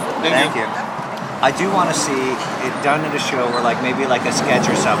 Thank you. Thank you. I do want to see it done at a show where, like, maybe like a sketch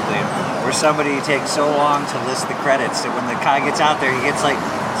or something, where somebody takes so long to list the credits that when the guy gets out there, he gets like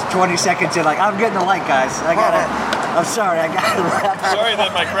 20 seconds in, like, I'm getting the light, guys. I'm sorry, I gotta wrap up. Sorry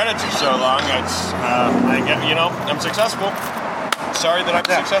that my credits are so long. It's, I'm successful. Sorry that I'm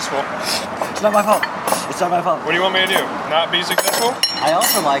successful. It's not my fault. It's not my fault. What do you want me to do? Not be successful? I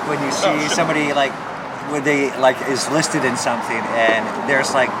also like when you see somebody like when they like is listed in something and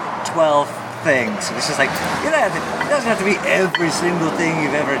there's like 12 things. It's just like it doesn't have to be every single thing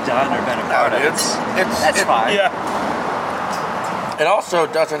you've ever done or been a part of. That's fine. Yeah. It also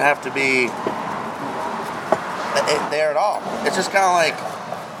doesn't have to be there at all. It's just kind of like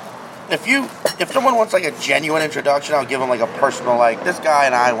if someone wants like a genuine introduction, I'll give them like a personal, like, this guy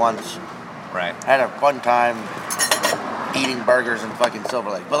and I once had a fun time eating burgers in fucking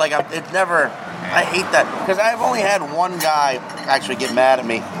Silver Lake. But like it's never. I hate that because I've only had one guy actually get mad at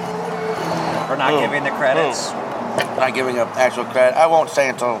me for not giving the credits. Not giving an actual credit. I won't say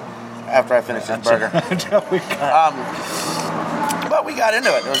until after I finish this burger. But we got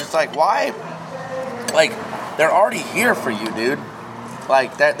into it. It was just like, why? Like, they're already here for you, dude.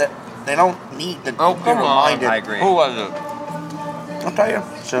 Like that they don't need to be reminded. I agree. Who was it? I'll tell you.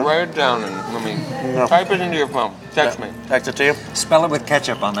 So, Write it down and let me type it into your phone. Text me. Text it to you. Spell it with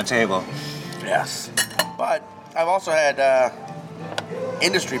ketchup on the table. Yes. But I've also had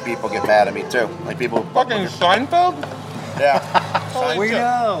industry people get mad at me too. Like people. Fucking Seinfeld? Yeah. We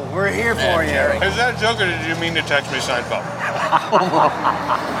know. We're here for you. Is that a joke or did you mean to text me Seinfeld?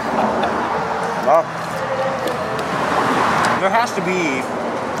 Well, there has to be.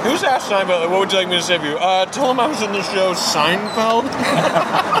 Who's asked Seinfeld? What would you like me to say for you? Tell him I was in the show Seinfeld.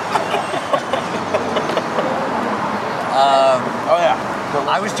 oh yeah.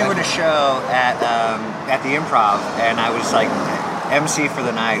 I was doing a show at the Improv, and I was like MC for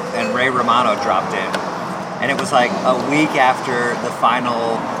the night, and Ray Romano dropped in, and it was like a week after the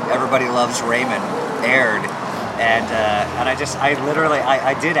final Everybody Loves Raymond aired, and I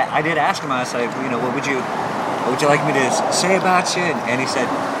did ask him. I was like, what would you like me to say about you? And he said,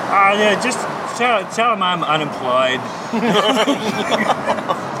 just tell him I'm unemployed.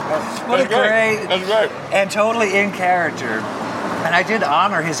 What a great. That's great. And totally in character. And I did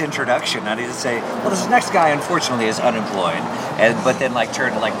honor his introduction. I did say, well, this next guy, unfortunately, is unemployed. But then,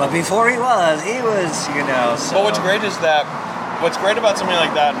 turned to, but before he was, you know, so. But what's great about something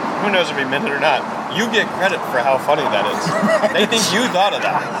like that, who knows if he meant it or not, you get credit for how funny that is. They think you thought of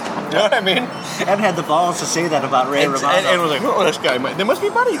that. You know what I mean? And had the balls to say that about Ray Romano. And was like, oh, this guy, they must be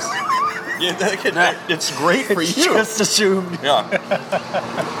buddies. It's great for you. Just assumed. Yeah.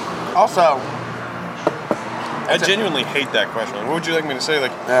 Also, I genuinely hate that question. What would you like me to say? I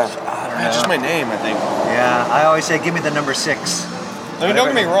don't know. It's just my name, I think. Yeah, I always say, give me the number 6. I mean,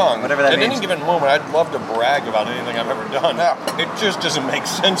 don't get me wrong. Whatever that At means. any given moment, I'd love to brag about anything I've ever done. Yeah. It just doesn't make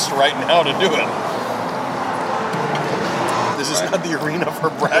sense right now to do it. This is not the arena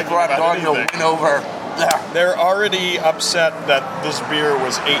for bragging about anything. Win over. Yeah. They're already upset that this beer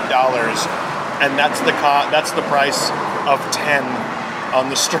was $8, and that's the price of 10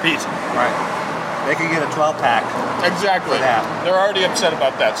 on the street. Right. They could get a 12-pack. Exactly. For that. They're already upset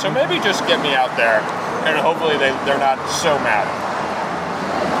about that. So maybe just get me out there, and hopefully they're not so mad.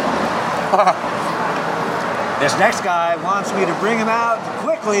 This next guy wants me to bring him out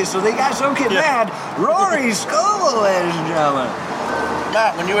quickly so the guys don't get mad. Rory Scovel, ladies and gentlemen.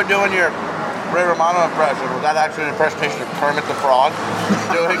 Matt, when you were doing your Ray Romano impression, was that actually an impersonation of Kermit the Frog?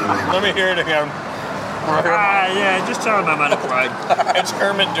 Let me hear it again. Yeah, just tell him I'm unemployed. It's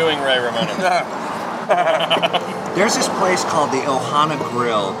Kermit doing Ray Romano. There's this place called the Ohana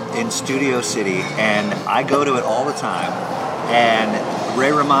Grill in Studio City, and I go to it all the time. And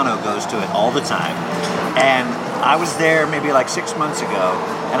Ray Romano goes to it all the time. And I was there maybe 6 months ago,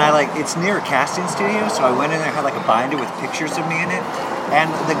 and it's near a casting studio, so I went in there, had a binder with pictures of me in it. And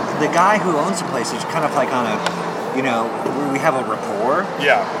the guy who owns the place is kind of on a, we have a rapport.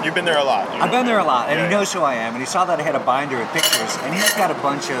 Yeah, you've been there a lot. I've been there a lot, and he knows who I am, and he saw that I had a binder with pictures, and he's got a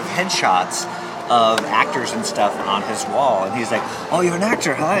bunch of headshots of actors and stuff on his wall, and he's like, oh, you're an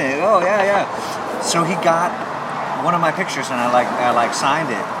actor, huh? Oh, yeah. So he got one of my pictures, and I signed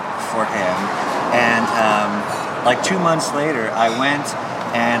it for him, and 2 months later, I went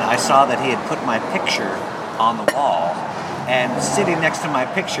and I saw that he had put my picture on the wall, and sitting next to my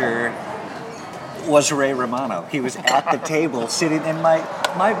picture was Ray Romano. He was at the table sitting, and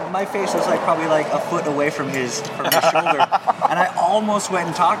my face was probably a foot away from his shoulder, and I almost went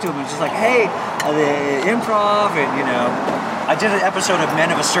and talked to him and just hey, the improv, and I did an episode of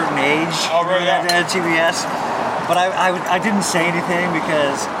Men of a Certain Age at TBS. But I didn't say anything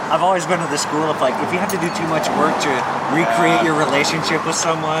because I've always been to the school of if you have to do too much work to recreate your relationship with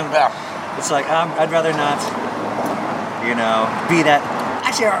someone, it's I'd rather not, be that.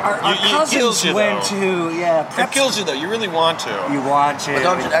 Actually, our cousins went to It kills you though. You really want to. You want to.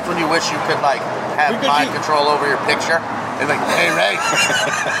 But that's when you wish you could have mind control over your picture. And hey Ray,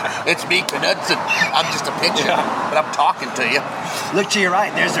 it's me, Knudsen. I'm just a picture, but I'm talking to you. Look to your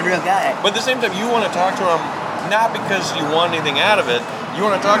right. There's the real guy. But at the same time, you want to talk to him. Not because you want anything out of it. You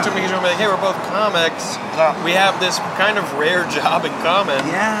want to talk to him because you're hey, we're both comics. We have this kind of rare job in common.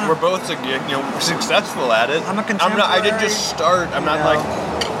 Yeah. We're both successful at it. I'm a contemporary. I didn't just start. I'm not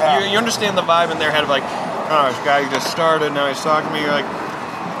you understand the vibe in their head of oh, this guy just started, now he's talking to me. You're I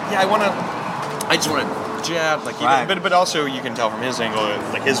just want to jab. But also you can tell from his angle,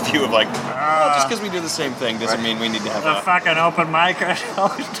 his view of just because we do the same thing doesn't mean we need to have a fucking open mic.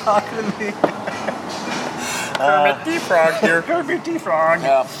 Always talking to me. Kermit D-Frog here. Kermit D-Frog.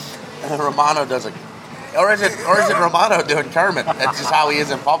 Yeah. Romano does it. Or is it Romano doing Kermit? That's just how he is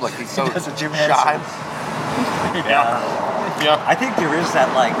in public. He's so shy. Yeah. I think there is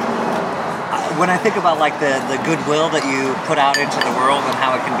that when I think about the goodwill that you put out into the world and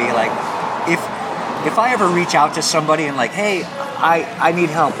how it can be if I ever reach out to somebody and hey, I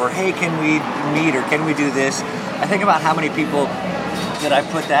need help, or hey, can we meet, or can we do this? I think about how many people that I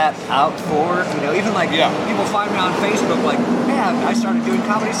put that out for, even people find me on Facebook hey, I started doing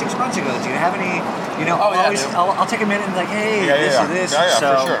comedy 6 months ago. Do you have any, I'll take a minute and hey, this.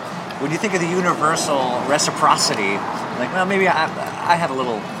 So for sure. When you think of the universal reciprocity, well, maybe I have a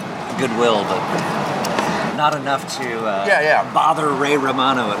little goodwill, but not enough to bother Ray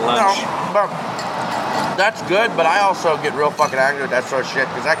Romano at lunch. No, but that's good, but I also get real fucking angry with that sort of shit,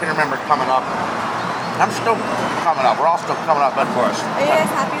 because I can remember coming up. I'm still coming up. We're all still coming up, of course. Are you guys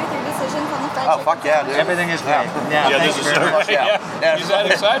happy with your decisions on the fried chicken? Oh, fuck yeah, dude. Everything is great. This is so great. Yeah. He's that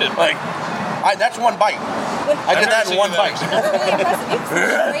excited. That's one bite. I did that in one bite. That's really impressive.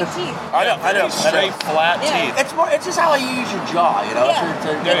 You have straight teeth. I know. Straight, flat teeth. It's just how I use your jaw, you know.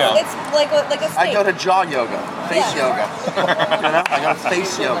 Yeah. It's like a steak. I go to jaw yoga, face yoga. You know, I go to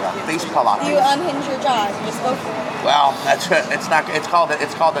face yoga, face pilates. You unhinge your jaw. You just go for it. Well, that's it. It's not. It's called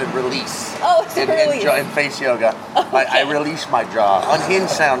a release. Oh, it's a release. In face yoga, I release my jaw. Unhinged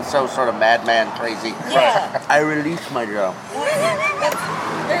sounds so sort of madman crazy. Yeah. I release my jaw. That's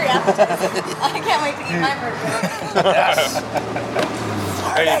very appetizing. I can't wait to eat my burger. Yes.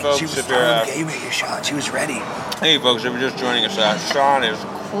 Hey, folks, She was if you're gave me a shot. She was ready. hey, folks, if you're just joining us, Sean is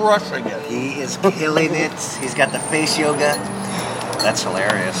crushing it. He is killing it. He's got the face yoga. That's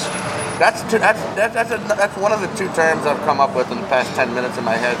hilarious. That's one of the two terms I've come up with in the past 10 minutes in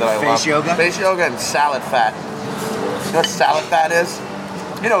my head that I love. Face yoga? Face yoga and salad fat. You know what salad fat is?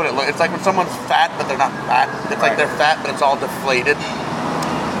 You know what it looks. It's like when someone's fat, but they're not fat. It's like they're fat, but it's all deflated.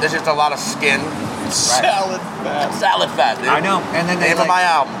 There's just a lot of skin. Salad fat. Salad fat, dude. I know. And then they Name of my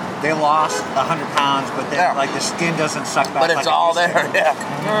album. They lost 100 pounds, but then like the skin doesn't suck back. But it's like all it used to. there.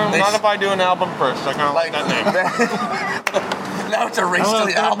 Yeah. Not if I do an album first. I kind of like that name. Now it's a race Hello, to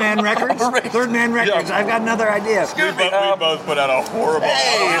the Third album. Man Records. Third Man Records. Yeah. I've got another idea. We both put out a horrible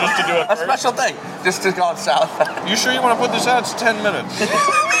album just to do it a first. special thing, just to call it salad fat. You sure you want to put this out? It's 10 minutes.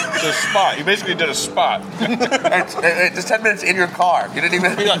 It's a spot. You basically did a spot. It's just 10 minutes in your car. You didn't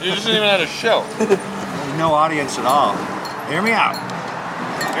even. You just didn't even have a show. No audience at all. Hear me out.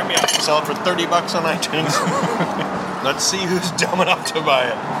 Hear me out. Sell it for $30 on iTunes. Let's see who's dumb enough to buy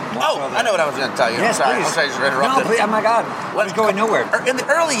it. Oh, I know what I was going to tell you. Yes, I'm sorry. please. I'm sorry, I just interrupted. No, please. Oh my God. Let's go nowhere. In the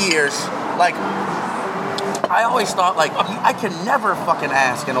early years, like, I always thought, like, I can never fucking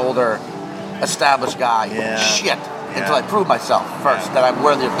ask an older, established guy shit until I prove myself first that I'm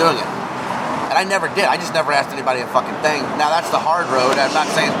worthy of doing it. And I never did. I just never asked anybody a fucking thing. Now that's the hard road. I'm not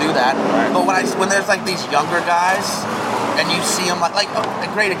saying do that. But when there's like these younger guys, and you see them like a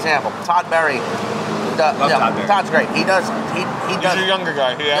great example, Todd Berry. Todd Berry. Todd's great. He does. He does. He's a younger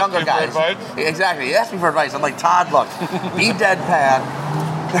guy. He asked you for advice? Exactly. He asked me for advice. I'm like, Todd, look, be deadpan.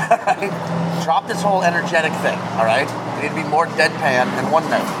 Drop this whole energetic thing. All right. You need to be more deadpan and one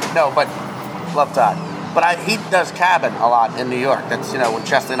note. No, but love Todd. But he does cabin a lot in New York. That's when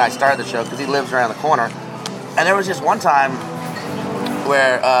Chesley and I started the show because he lives around the corner. And there was just one time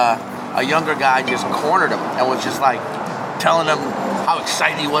where a younger guy just cornered him and was just like telling him how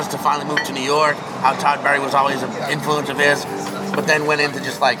excited he was to finally move to New York, how Todd Berry was always an influence of his, but then went into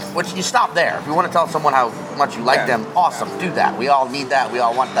just like, which you stop there. If you want to tell someone how much you like them, awesome, do that. We all need that. We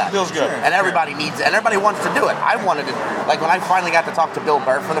all want that. Feels good. And everybody needs it. And everybody wants to do it. I wanted it. Like when I finally got to talk to Bill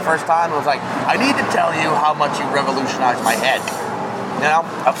Burr for the first time, it was like, I need to tell you how much you revolutionized my head.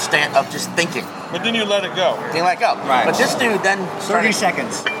 Of just thinking. But then you let it go. You let go. Right. But this dude then 30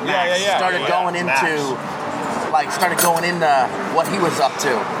 seconds. Started going into what he was up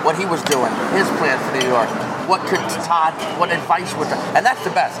to, what he was doing, his plans for New York. What advice would, and that's the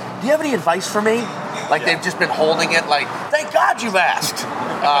best. Do you have any advice for me? Like they've just been holding it like, thank God you've asked,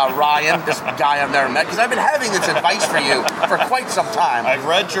 Ryan, this guy I've never met, because I've been having this advice for you for quite some time. I've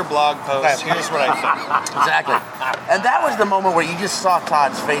read your blog post. Here's what I think. Exactly. And that was the moment where you just saw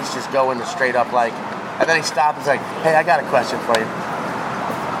Todd's face just go into straight up like, and then he stopped and was like, hey, I got a question for you.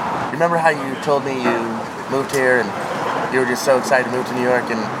 Remember how you told me you moved here and you were just so excited to move to New York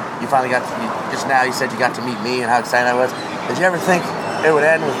and you finally just now you said you got to meet me and how excited I was. Did you ever think it would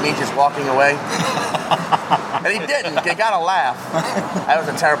end with me just walking away? And he didn't. He got a laugh.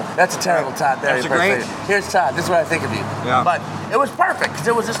 That's a terrible Todd Berry impersonation. Here's Todd. This is what I think of you. Yeah. But it was perfect because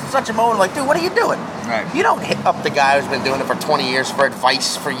it was just such a moment like, dude, what are you doing? Right. You don't hit up the guy who's been doing it for 20 years for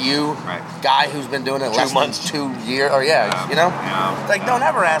advice for you. Right. Guy who's been doing it 2 months. 2 years. Or It's like, don't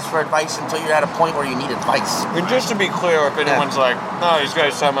ever ask for advice until you're at a point where you need advice. And just to be clear, if anyone's like, no, these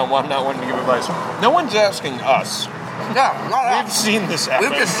guys talking about not wanting to give advice, no one's asking us. No, we've seen this happen.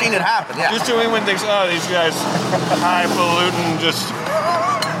 We've just seen it happen, yeah. Just so anyone thinks, oh, these guys highfalutin, just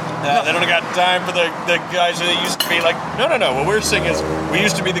they don't got time for the guys that used to be like, no. What we're saying is we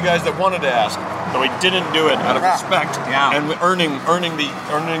used to be the guys that wanted to ask, but we didn't do it out of respect and earning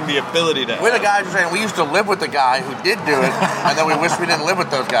the ability to. We're the guys who are saying we used to live with the guy who did do it, and then we wish we didn't live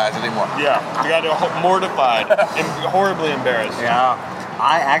with those guys anymore. Yeah, we got mortified and horribly embarrassed. Yeah.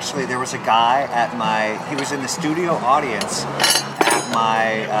 There was a guy he was in the studio audience at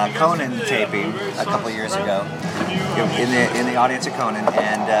my Conan taping a couple of years ago, in the audience at Conan,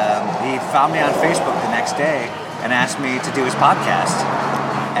 and he found me on Facebook the next day and asked me to do his podcast.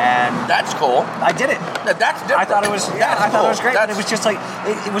 And that's cool. I did it. That's different. I thought it was great. But it was just like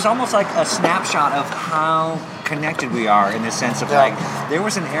it was almost like a snapshot of how connected we are in the sense of like there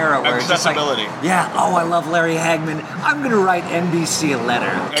was an era where it's just like, oh, I love Larry Hagman. I'm gonna write NBC a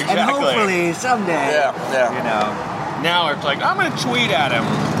letter, and hopefully someday, you know. Now it's like I'm gonna tweet at him,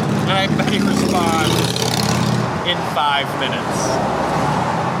 and I bet he responds in 5 minutes.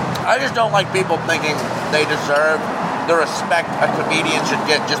 I just don't like people thinking they deserve the respect a comedian should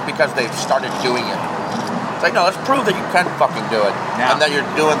get just because they've started doing it. It's like, no, let's prove that you can fucking do it, and that you're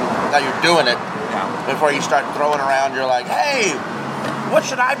doing it before you start throwing around. You're like, hey, what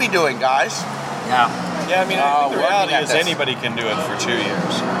should I be doing, guys? Yeah. I mean, I think the reality is anybody can do it for 2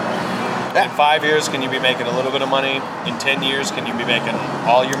 years. In 5 years, can you be making a little bit of money? In 10 years, can you be making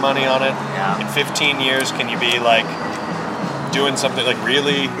all your money on it? In 15 years, can you be like doing something like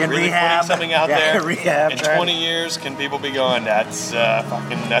really putting something out there? In 20 years, can people be going, that's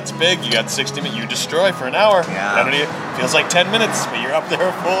big. You got 60 minutes. You destroy for an hour. I don't even, feels like 10 minutes, but you're up there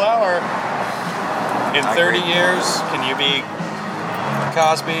a full hour. In 30 years, can you be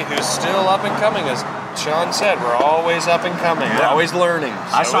Cosby, who's still up and coming, as Sean said, we're always up and coming. We're always learning.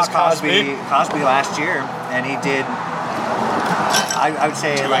 I saw Cosby last year, and he did, I would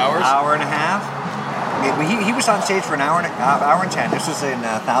say, 2 like hours? An hour and a half. He was on stage for an hour and 10. This was in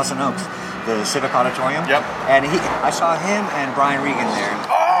Thousand Oaks, the Civic Auditorium. Yep. And I saw him and Brian Regan there.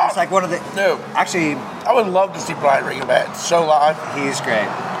 Oh, it's like one of the... No. Actually... I would love to see Brian Regan back. So live. He's great.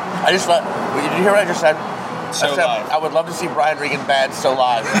 Did you hear what I just said? Live. I would love to see Brian Regan bad so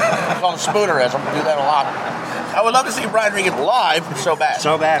live. It's called spoonerism. I do that a lot. I would love to see Brian Regan live so bad.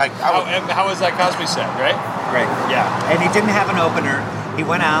 So bad. Like, how was that Cosby set, right? Great. Yeah. And he didn't have an opener. He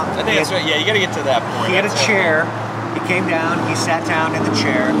went out. I think that's right. Yeah, you got to get to that point. He had a chair. He came down. He sat down in the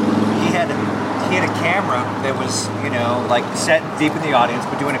chair. He had a camera that was, like set deep in the audience,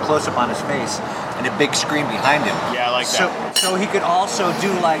 but doing a close up on his face, and a big screen behind him. Yeah, I like that. So he could also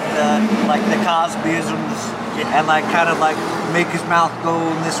do like the Cosbyisms, and like kind of like make his mouth go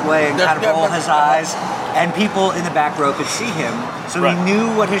in this way and kind of roll his eyes, and people in the back row could see him. So he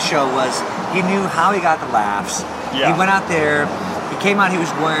knew what his show was. He knew how he got the laughs. Yeah. He went out there. He came out. He was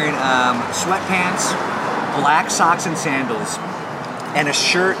wearing sweatpants, black socks and sandals, and a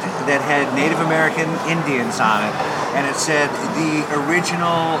shirt that had Native American Indians on it, and it said the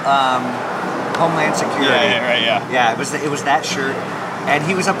original Homeland Security. Yeah, it was that shirt, and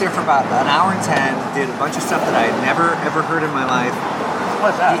he was up there for about an hour and 10. Did a bunch of stuff that I had never ever heard in my life.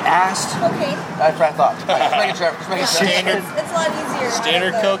 What's that? He asked. Cocaine. That's what I thought. Just making sure. Standard. It's a lot easier.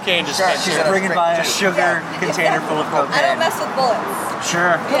 Standard cocaine dispenser. She's bringing by a sugar container full of cocaine. I don't mess with bullets.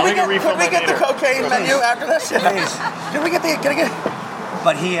 Sure. Could we get the cocaine menu after this? Please. Can we get the? Can I get?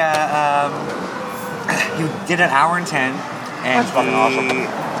 But he did an hour and 10, and That's fucking awesome.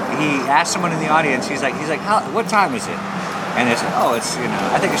 He asked someone in the audience. He's like, what time is it? And they said, it's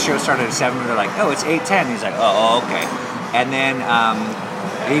I think the show started at 7. They're like, it's 8:10. He's like, okay. And then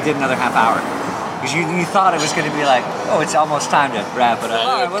he did another half hour. Because you thought it was going to be like, it's almost time to wrap it up.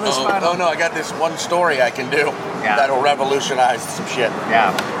 All right, well, Oh no, I got this one story I can do that'll revolutionize some shit.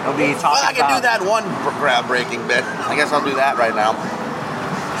 Yeah, it'll be talking I can do that one groundbreaking bit. I guess I'll do that right now.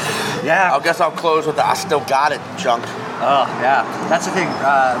 Yeah. I guess I'll close with the I still got it chunk. Oh, yeah. That's the thing.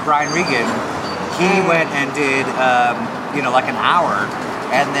 Brian Regan, he went and did, like an hour,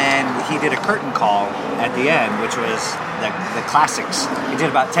 and then he did a curtain call at the end, which was the classics. He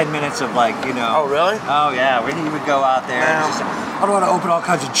did about 10 minutes of like, Oh, really? Oh, yeah. Where he would go out there and just, I don't want to open all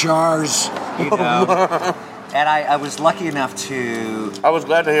kinds of jars, And I was lucky enough to... I was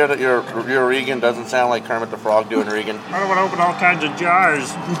glad to hear that your Regan doesn't sound like Kermit the Frog doing Regan. I don't want to open all kinds of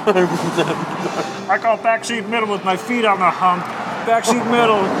jars. I call backseat middle with my feet on the hump. Backseat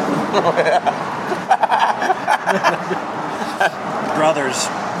middle. Brothers.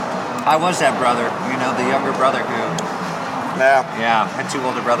 I was that brother, the younger brother who... Yeah, had 2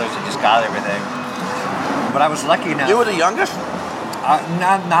 older brothers that just got everything. But I was lucky enough... You were the youngest?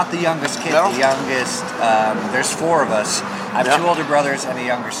 Not the youngest kid. No? The youngest. There's 4 of us. I have 2 older brothers and a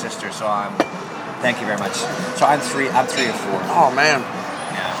younger sister. So thank you very much. So I'm 3 of 4. Oh man.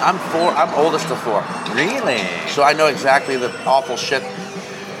 Yeah. I'm 4. I'm oldest of 4. Really? So I know exactly the awful shit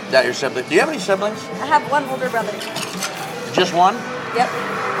that your siblings. Do you have any siblings? I have 1 older brother. Just 1?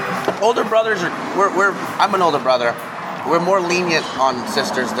 Yep. Older brothers are. I'm an older brother. We're more lenient on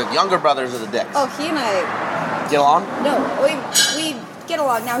sisters. The younger brothers are the dicks. Oh, he and I. Get along? No, we get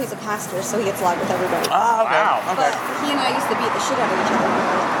along. Now he's a pastor, so he gets along with everybody. Oh, okay. Wow. But he and I used to beat the shit out of each other.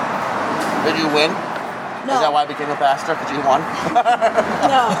 Did you win? No. Is that why I became a pastor? Because you won?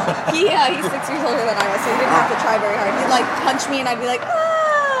 No. He's 6 years older than I was, so he didn't have to try very hard. He'd like punch me and I'd be like,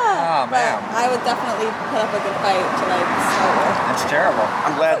 ah! Oh, But man. I would definitely put up a good fight to like start with. That's terrible.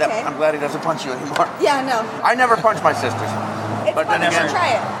 I'm glad Okay. I'm glad he doesn't punch you anymore. Yeah, no. I never punch my sisters. It's But fun. then You should again-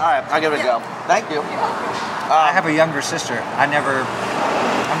 try it. All right, I'll give it a go. Thank you. I have a younger sister. I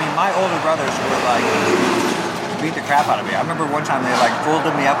mean, my older brothers would like beat the crap out of me. I remember one time they like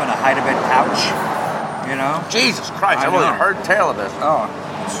folded me up in a hide-a-bed couch, you know? Jesus Christ, I I've only know. heard tale of this. Oh,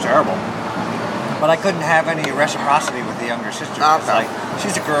 it's terrible. But I couldn't have any reciprocity with the younger sister. It's Okay. like,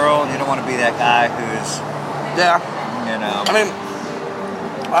 she's a girl, and you don't want to be that guy who's, Yeah. you know. I mean,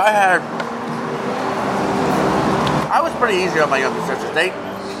 I was pretty easy on my younger sisters.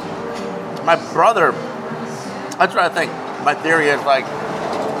 My brother, that's what I think. My theory is like,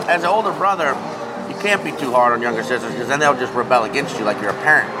 as an older brother, you can't be too hard on younger sisters because then they'll just rebel against you like you're a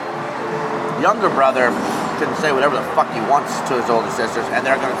parent. Younger brother can say whatever the fuck he wants to his older sisters and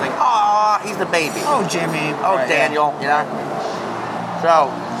they're going to think, oh, he's the baby. Oh, Jimmy. Oh, Right, Daniel, you know?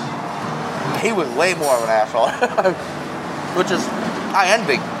 So, he was way more of an asshole, which is, I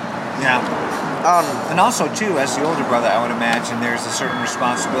envy. Yeah. And also, too, as the older brother, I would imagine there's a certain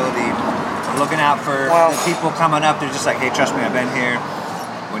responsibility looking out for the people coming up. They're just like, hey, trust me, I've been here.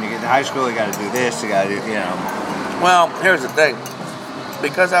 When you get to high school, you got to do this, you got to do, you know. Well, here's the thing.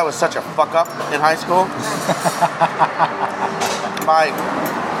 Because I was such a fuck up in high school, my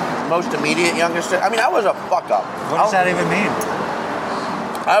most immediate younger sister, I mean, I was a fuck up. What does that even mean?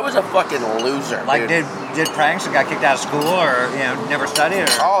 I was a fucking loser. Like, dude. did pranks and got kicked out of school, or, you know, never studied,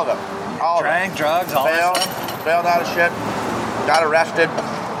 or All of them. All of them. drank, drugs, all that stuff? Failed out of shit. Got arrested.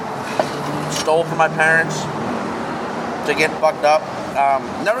 Stole from my parents to get fucked up.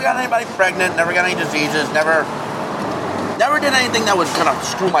 Never got anybody pregnant. Never got any diseases. Never did anything that was gonna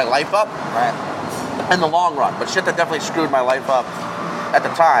screw my life up. Right. In the long run, but shit that definitely screwed my life up at the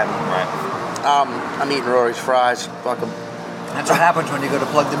time. Right. I'm eating Rory's fries. Fuck 'em. That's what happens when you go to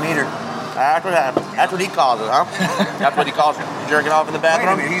plug the meter. That's what happens. That's what he calls it, huh? That's what he calls it. Jerking off in the Wait a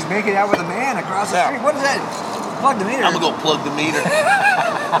bathroom. minute, he's making out with a man across the Yeah. street. What is that? Plug the meter. I'm gonna go plug the meter.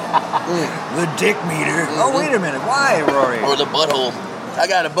 The dick meter. Oh, wait a minute. Why, Rory? Or the butthole. I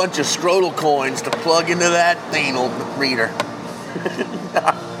got a bunch of scrotal coins to plug into that anal meter.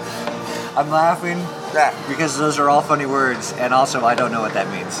 I'm laughing Yeah. because those are all funny words, and also I don't know what that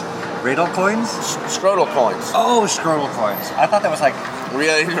means. Riddle coins? Scrotal coins. Oh, scrotal coins. I thought that was like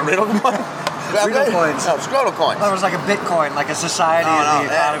Really? Riddle coin? Riddle coins. No, scrotal coins. that was like a Bitcoin, like a society No, of no,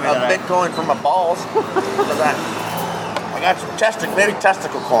 the economy. a that I- Bitcoin from my balls. Look at that. I got some maybe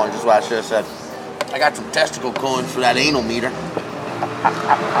testicle coins is what I should have said. I got some testicle coins for that anal meter.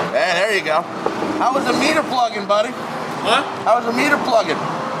 Yeah, there you go. How was the meter plugging, buddy? Huh? How was the meter plugging?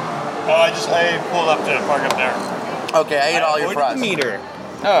 Oh, I pulled up to park up there. Okay, I ate all your fries. Meter.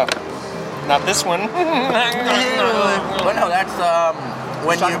 Oh, not this one. But no, that's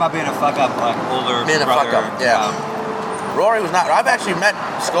when talking about being a fuck up, like older being a brother. fuck up. Yeah. Rory was not. I've actually met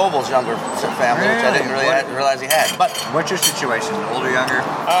Scovel's younger family, which I didn't really realize he had. But What's your situation? Older, younger?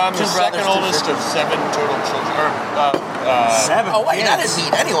 I'm the Two brothers, second two oldest of 7 total children. Seven. oh wait, I kids.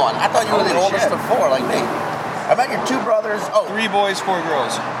 didn't meet anyone. I thought you were the Holy oldest shit. of 4, like me. I met your 2 brothers. Oh, 3 boys, 4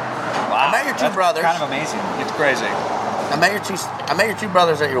 girls. Wow. I met your 2 That's brothers. kind of amazing. It's crazy. I met your 2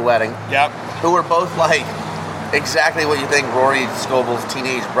 brothers at your wedding, Yep. who were both like exactly what you think Rory Scovel's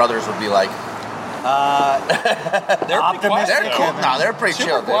teenage brothers would be like. They're Optimistic. They're cool. No, they're pretty Super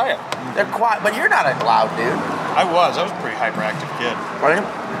chill, dude. quiet. They're quiet, but you're not a loud dude. I was a pretty hyperactive kid. Are you?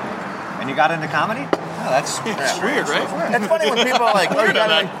 And you got into comedy? Oh, that's It's weird, right? It's funny when people are like, oh, you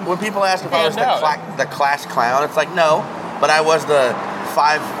gotta, when people ask if I was the class clown, it's like, no, but I was the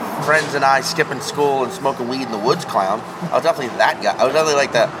 5 friends and I skipping school and smoking weed in the woods clown. I was definitely that guy. I was definitely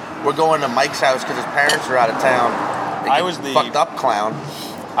like the, we're going to Mike's house because his parents are out of town. I was the fucked up clown.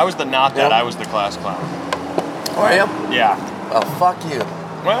 I was the not that. Yeah. I was the class clown. Oh, are you? Yeah. Well, fuck you.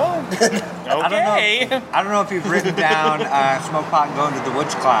 Well, okay. I don't know if you've written down smoke pot and go into the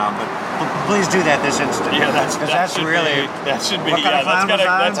woods clown, but please do that this instant. Yeah, that should really. be. That should be. What kind of clown was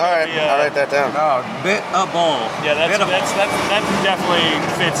that? All right, I'll write that down. Oh, bit a bowl. Yeah, that Bit a bowl. definitely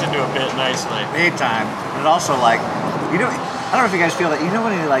fits into a bit nicely. Big time. But also, like, you know, I don't know if you guys feel that. You know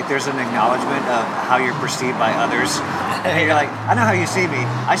when like there's an acknowledgement of how you're perceived by others, and you're like, I know how you see me.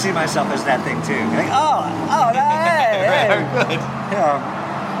 I see myself as that thing too. You're like, oh, hey. Good. Yeah.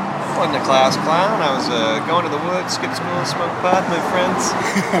 I wasn't a class clown. I was going to the woods, skip school, smoke pot with my friends.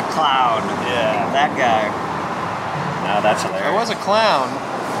 Clown. Yeah. That guy. No, that's hilarious. I was a clown.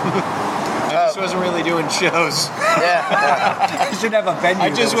 I just wasn't really doing shows. Yeah. You should have a venue. I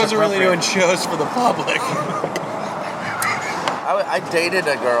just that was wasn't really doing appropriate. shows for the public. I dated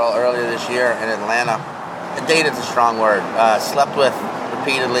a girl earlier this year in Atlanta. Dated's a strong word. Slept with,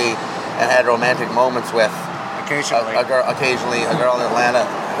 repeatedly and had romantic moments with Occasionally. a girl in Atlanta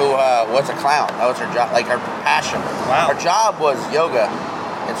who was a clown. That was her job, like her passion. Wow. Her job was yoga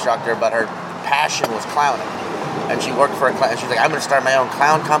instructor, but her passion was clowning. And she worked for a clown. She's like, I'm going to start my own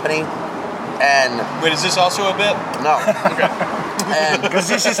clown company. And wait, is this also a bit? No. Okay. Because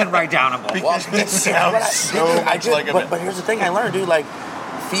this isn't right downable. Well, it sounds so much like a bit. But here's the thing I learned, dude. Like,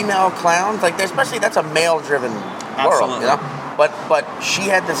 female clowns, like, especially that's a male-driven world, you know? But she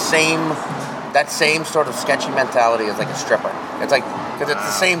had that same sort of sketchy mentality as, like, a stripper. It's like, because it's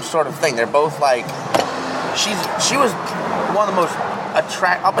the same sort of thing. They're both, like, she was one of the most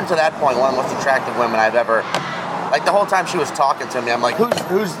up until that point, one of the most attractive women I've ever... Like, the whole time she was talking to me, I'm like,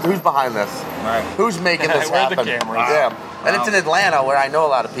 who's behind this? Right. Who's making this Where are the happen? cameras? Yeah. And it's in Atlanta where I know a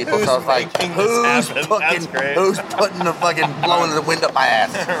lot of people, so it's like, who's putting the fucking blowing the wind up my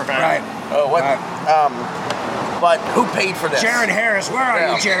ass? Right. Oh, what? Right. But who paid for this? Jared Harris, where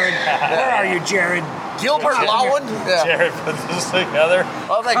are you, Jared? Where are you, Jared? Gilbert Lawland? Yeah. Jared put this together.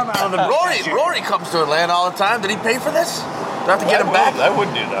 I was like, Rory comes to Atlanta all the time. Did he pay for this? Do I have to get him back? I would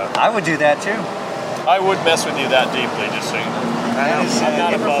do that. I would do that too. I would mess with you that deeply, just so you know. I'm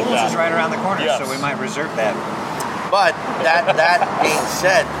not above that. Is right around the corner, Yes. so we might reserve that. But that being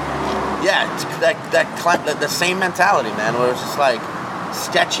said, yeah, the same mentality, man, where it's just like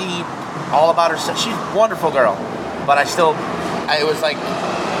sketchy, all about herself. She's a wonderful girl, but it was like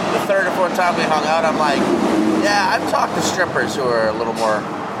the third or fourth time we hung out, I'm like, yeah, I've talked to strippers who are a little more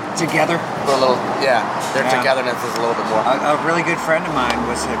together. Their togetherness is a little bit more. A really good friend of mine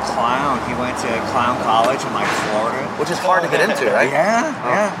was a clown. He went to clown college in like Florida, which is hard to get into, right? Yeah.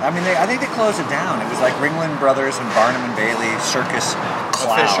 I mean, I think they closed it down. It was like Ringling Brothers and Barnum and Bailey Circus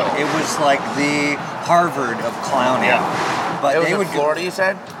Clown. Official. It was like the Harvard of clowning. Yeah. But it was in Florida, you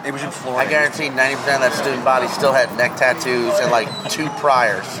said? It was in Florida. I guarantee 90% of that student body still had neck tattoos and like 2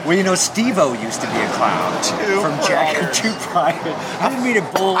 priors. Well, you know, Steve-O used to be a clown. From Jack and 2 priors. I didn't mean to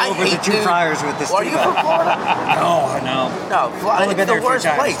bowl over the 2 priors with this. Are you from Florida? No. It's the worst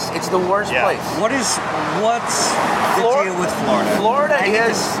place. It's the worst place. What's the deal with Florida? Florida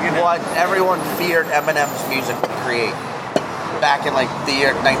is what everyone feared Eminem's music would create. Back in like the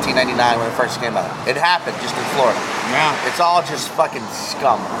year 1999 when it first came out. It happened just in Florida. Yeah. It's all just fucking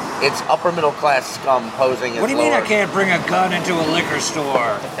scum. It's upper middle class scum posing as What do you mean lower. I can't bring a gun into a liquor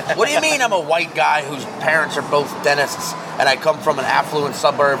store? What do you mean I'm a white guy whose parents are both dentists and I come from an affluent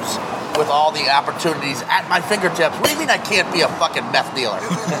suburbs with all the opportunities at my fingertips? What do you mean I can't be a fucking meth dealer?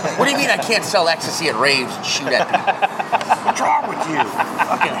 What do you mean I can't sell ecstasy at raves and shoot at people? What's wrong with you? I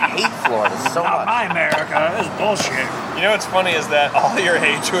fucking hate Florida so much. My America is bullshit. You know what's funny is that all your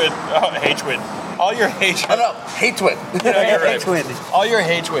hatred. All your hatred. No, hatred. You're right. All your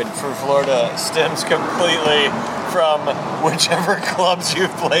hatred for Florida stems completely from whichever clubs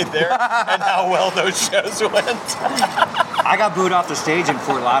you've played there and how well those shows went. I got booed off the stage in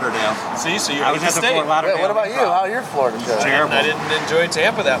Fort Lauderdale. See, so you I was at the Fort Lauderdale. What about you? How are your Florida shows? Terrible. I didn't enjoy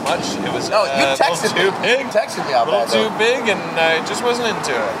Tampa that much. It was you texted a little too big. You texted me out a little bad, too though. big, and I just wasn't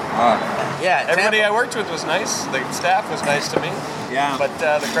into it. Yeah, Everybody Tampa. I worked with was nice. The staff was nice to me. Yeah. But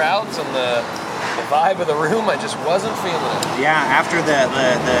the crowds and the vibe of the room, I just wasn't feeling it. Yeah, after it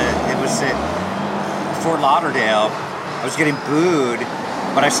was at Fort Lauderdale, I was getting booed,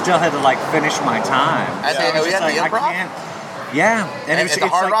 but I still had to like finish my time. At the Improv? Yeah, and At the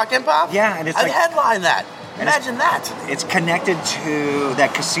Hard Rock Improv? Yeah, and it's I'd like headline that. Imagine that. It's connected to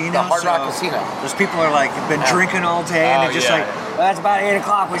that casino. The Hard Rock Casino. Those people are like been drinking all day, and they're just like, well, "That's about 8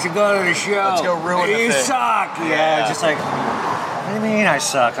 o'clock. We should go to the show. Let's go ruin the You thing." suck." Yeah, just like, what do you mean I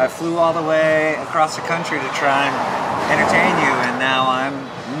suck? I flew all the way across the country to try and entertain you, and now I'm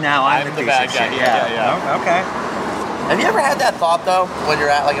the piece bad of guy. shit. Yeah. Oh, okay. Have you ever had that thought though, when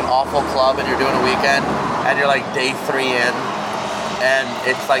you're at like an awful club and you're doing a weekend and you're like day 3 in and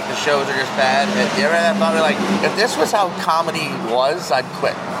it's like the shows are just bad? You ever had that thought, like, if this was how comedy was, I'd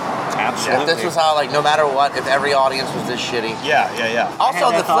quit. Absolutely. If this was how, like, no matter what, if every audience was this shitty. Yeah. Also,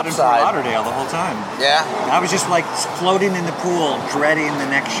 I had the that thought flip in Fort side. Lauderdale the whole time. Yeah. I was just like floating in the pool, dreading the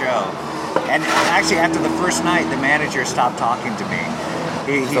next show. And actually, after the first night, the manager stopped talking to me.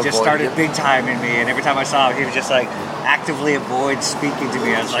 He just started big timing me, and every time I saw him, he would just like actively avoid speaking to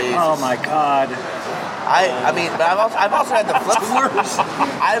me. I was like, oh my god. I mean, but I've also had the flip side.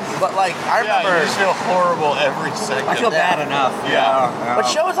 I remember. You just feel horrible every second. I feel bad enough. Yeah. But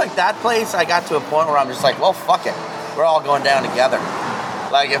shows like that place, I got to a point where I'm just like, well, fuck it. We're all going down together.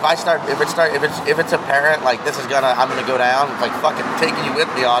 Like if it's apparent like I'm gonna go down, it's like fucking taking you with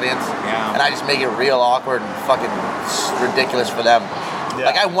the audience. Yeah. And I just make it real awkward and fucking ridiculous for them. Yeah.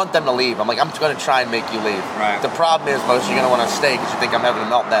 Like, I want them to leave. I'm like, I'm going to try and make you leave. Right. The problem is, most of you are going to want to stay because you think I'm having a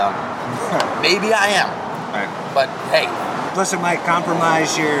meltdown. Maybe I am. Right. But, hey. Plus, it might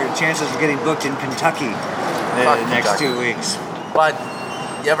compromise your chances of getting booked in Kentucky the next 2 weeks. But,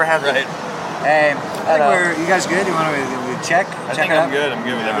 you ever have... Right. Hey, you guys good? You want to check? I Check think it I'm out? good. I'm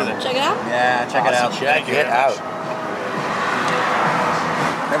good with everything. Check it out? Yeah, check it out. Check it out.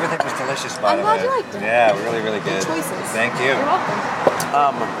 Everything was delicious, by I'm the glad way. you liked it. Yeah, really, really good. Good choices. Thank you. You're welcome.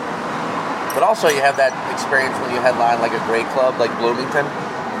 But also, you have that experience when you headline, like, a great club, like Bloomington.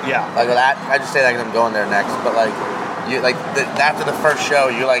 Yeah. Like that, I just say that because I'm going there next. But like, after the first show,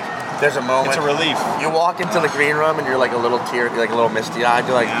 you like, there's a moment. It's a relief. You walk into the green room and you're like a little misty-eyed.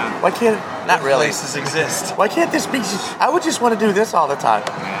 You're like, why can't? Not really. Places exist. Why can't this be? I would just want to do this all the time.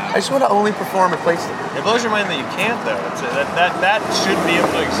 I just want to only perform at places. It blows your mind that you can't though. It's that should be able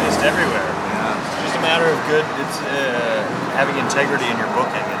to exist everywhere. Yeah. It's just a matter of having integrity in your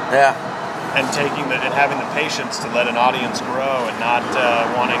booking. And having the patience to let an audience grow and not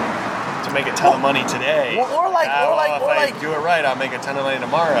wanting to make a ton of money today. If I do it right, I'll make a ton of money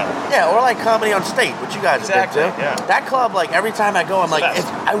tomorrow. Yeah, or like Comedy on State, which you guys have been to. Yeah. That club, like every time I go, I'm like,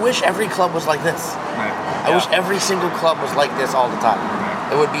 I wish every club was like this. Right. I wish every single club was like this all the time.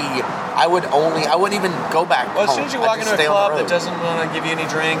 It would be. I wouldn't even go back. Well, as home. soon as you I'd walk just into a stay on the club road. that doesn't want to give you any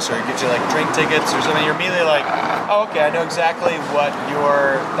drinks or gives you like drink tickets or something, you're immediately like, oh, okay, I know exactly what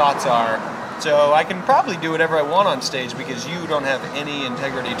your thoughts are. So I can probably do whatever I want on stage because you don't have any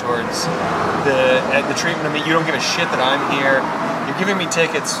integrity towards the treatment of me. You don't give a shit that I'm here. You're giving me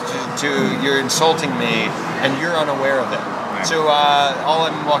tickets you're insulting me, and you're unaware of it. Right. So all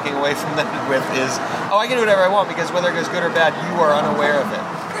I'm walking away from that with is, I can do whatever I want because whether it goes good or bad, you are unaware of it.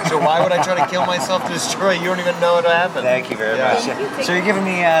 So why would I try to kill myself to destroy? You don't even know what happened. Thank you very much. So you're giving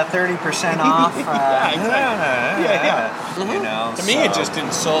me 30% off? Yeah, exactly. You know, to me, it just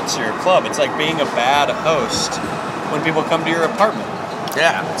insults your club. It's like being a bad host when people come to your apartment.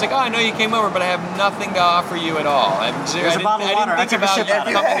 Yeah. It's like, I know you came over, but I have nothing to offer you at all. I didn't think about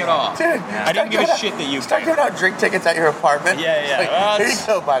coming at all. Dude, I didn't give a shit that you start came. giving out drink tickets at your apartment. Yeah. Like, here you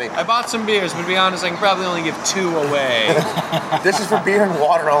go, buddy. I bought some beers, but to be honest, I can probably only give 2 away. This is for beer and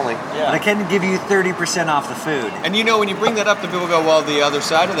water only. But I can give you 30% off the food. And when you bring that up, the people go, well, the other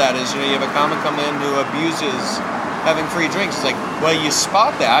side of that is, you have a comic come in who abuses having free drinks. It's like, well, you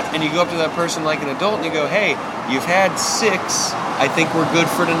spot that, and you go up to that person like an adult, and you go, hey, you've had 6. I think we're good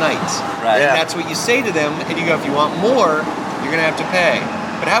for tonight. Right. And that's what you say to them, and you go, if you want more, you're going to have to pay.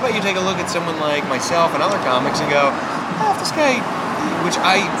 But how about you take a look at someone like myself and other comics and go, if this guy, which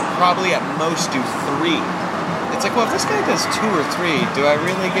I probably at most do 3. It's like, well, if this guy does 2 or 3, do I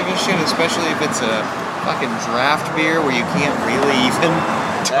really give a shit, especially if it's a fucking draft beer where you can't really even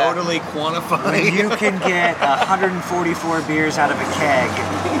totally quantify. When you can get 144 beers out of a keg,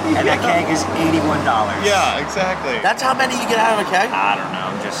 and that keg is $81. Yeah, exactly. That's how many you get out of a keg? I don't know.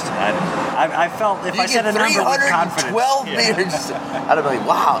 I felt if I said a number with confidence. 12 beers. I'd be like,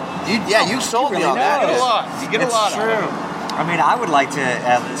 wow. You sold me on that. You get a lot. You get a lot. It's true. I mean, I would like to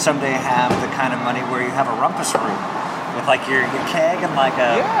someday have the kind of money where you have a rumpus room with like your keg and like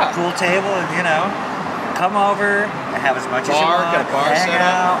a pool table and come over and have as much as you want. Get a bar hang set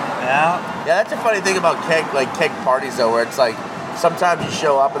out. Yeah, that's a funny thing about keg parties though, where it's like sometimes you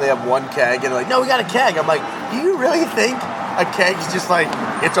show up and they have one keg and they're like, no, we got a keg. I'm like, do you really think a keg's just like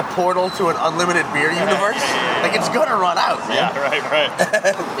it's a portal to an unlimited beer universe? Like it's gonna run out. Yeah, right.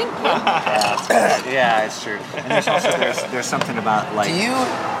 Yeah, it's true. And there's also there's something about like.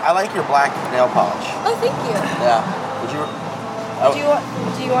 I like your black nail polish. Oh, thank you. Yeah. Would you? Do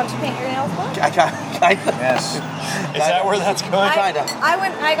you want to paint your nails black? Yes. Is that where that's going? Kinda.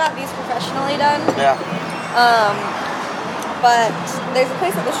 I got these professionally done. Yeah. But there's a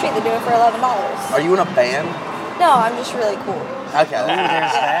place up the street that do it for $11. Are you in a band? No, I'm just really cool. Okay. Ooh, there's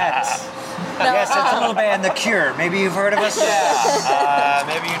that. No. Yes, it's a little band, The Cure. Maybe you've heard of us. Yeah.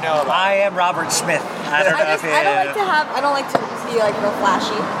 Maybe you know. I am Robert Smith. I don't know if you. I don't like to be like real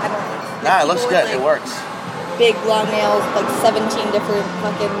flashy. I don't like. Nah, it looks good. Like, it works. Big long nails, like 17 different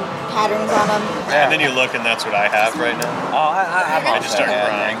fucking patterns on them. Yeah. And then you look, and that's what I have right now. Oh, I just started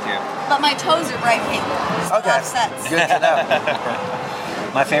crying. Thank you. But my toes are bright pink. Okay. Offsets. Good to know.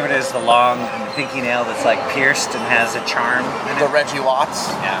 My favorite is the long pinky nail that's like pierced and has a charm in The it. Reggie Watts.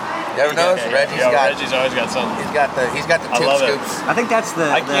 Yeah. You ever notice? Reggie's always got something. He's got the I tube love it. scoops. I think that's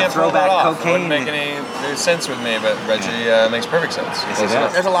the I can't pull throwback that off. cocaine. It wouldn't make any sense with me, but Reggie makes perfect sense. Yes, he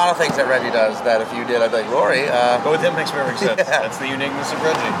does. There's a lot of things that Reggie does that if you did, I'd be like, Rory. But with him, makes perfect sense. Yeah. That's the uniqueness of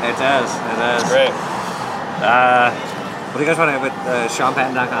Reggie. It does. It's great. What do you guys want to have with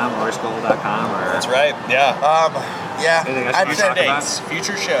SeanPatton.com or Scovel.com? That's right. Yeah. Yeah. I'd Future dates,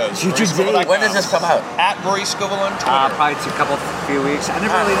 future shows. Future RoryScovel.com. dates. When does this come out? At Rory Scovel on Twitter. Probably few weeks. I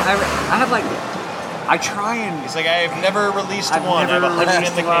never really. I have like. I try and. It's like I've never released one. Never I have 100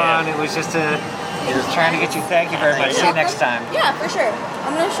 in the can. It was just trying to get you. Thank you very much. See you next time. Yeah, for sure.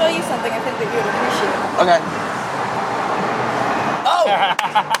 I'm going to show you something I think that you would appreciate. Okay. Oh!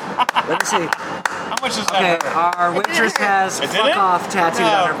 Let me see. How much is Okay, that? our waitress has fuck off tattooed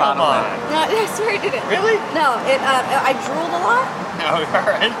on her bottom lip. No, I swear I didn't. Really? No, I drooled a lot. No,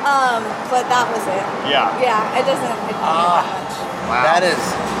 alright. But that was it. Yeah. Yeah, it doesn't that much. Wow. That is.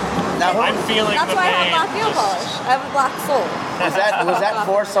 Now, I'm feeling That's the why I pain. have black nail polish. I have a black soul. was that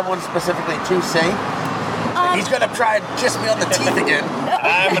for someone specifically to say? He's gonna try and kiss me on the teeth again.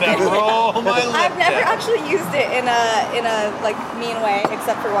 I'm gonna roll my lip. I've never down. actually used it in a like mean way,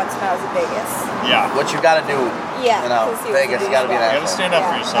 except for once when I was in Vegas. Yeah. What you gotta do? Yeah. You know, 'cause he was Vegas, you doing gotta be that. that. You gotta stand up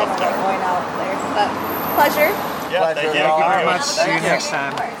for yourself, I don't Tavern. like going out there, but pleasure. Yeah, thank you. Thank you very Alright. much. See you next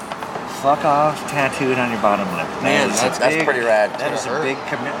time. Fuck off tattooed on your bottom lip. Man, that's pretty rad. That is a big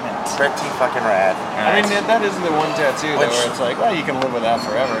commitment. Pretty fucking rad. I mean, that is the one tattoo though, where it's like, well, you can live with that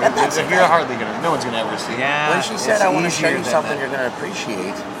forever. That's If you're hardly gonna, no one's gonna ever see. Yeah. When she said, it's "I want to show easier you than something that. you're gonna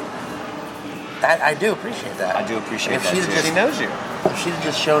appreciate," that I do appreciate that. I do appreciate If that she'd too. He knows you. If she'd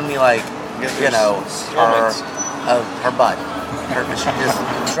just shown me like, you know, her butt. She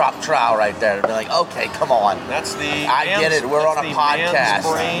just dropped trowel right there and be like, okay, come on. That's the. I get it. We're on a podcast.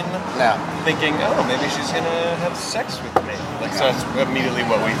 Brain Yeah. thinking, oh, maybe she's gonna have sex with me. Like, so that's immediately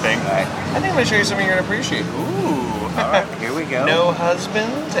what we think. Right. I think I'm gonna show you something you're gonna appreciate. Ooh. All right, here we go. No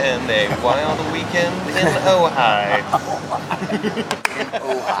husband and a wild weekend in Ojai.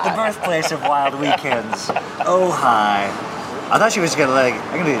 The birthplace of wild weekends. Oh, hi. I thought she was gonna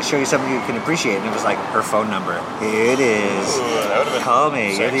I'm gonna show you something you can appreciate, and it was like her phone number. Here it is. Ooh, that would've been Call me.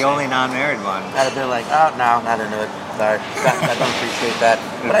 You're sexy. the only non-married one. I'd have been like, oh, no, not into it. Sorry. I don't appreciate that.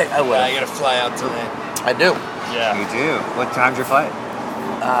 But I will. I gotta fly out tonight. I do. Yeah. You do. What time's your flight?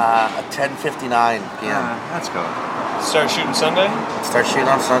 10:59 p.m. That's cool. Start shooting Sunday? Start shooting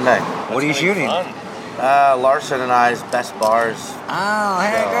on Sunday. What are you shooting? Fun. Larson and I's Best Bars. Oh,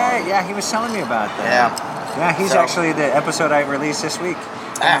 hey, So, great. Yeah, he was telling me about that. Yeah. Yeah, he's So- actually the episode I released this week.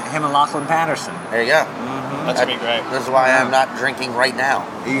 Him and Lachlan Patterson. There you go. That's gonna be great. This is why I'm not drinking right now.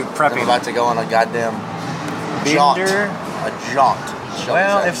 You're I'm prepping. about to go on a goddamn jaunt. Bender. A jaunt. shall we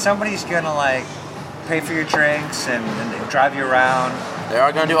Well, say. if somebody's gonna pay for your drinks and drive you around, They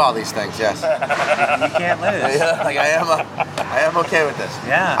are going to do all these things, yes. you can't lose. Yeah, like I am okay with this.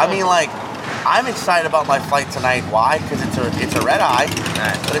 Yeah. I mean, like, I'm excited about my flight tonight. Why? Because it's a red eye,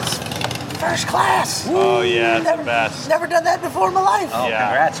 but it's first class. Oh yeah, it's the best. Never done that before in my life. Oh, Yeah.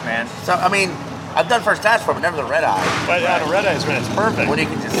 congrats, man. So I mean, I've done first class before, but never the red eye. But on a red eye is when it's perfect. When you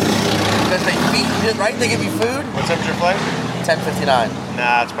can just because they feed you, right? They give you food. What time's your flight? 10:59.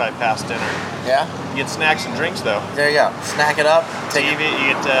 Nah, it's probably past dinner. Yeah. You get snacks and drinks though. There you go. Snack it up. Take TV,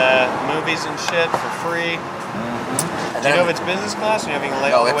 you get movies and shit for free. And Do you then- know if it's business class or you can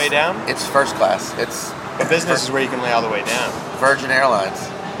lay No, all the it's- way down? It's first class. It's But business is where you can lay all the way down. Virgin Airlines.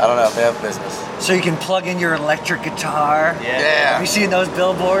 I don't know if they have business. So you can plug in your electric guitar. Yeah. Have you seen those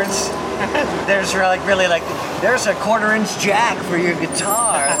billboards? There's there's a 1/4-inch jack for your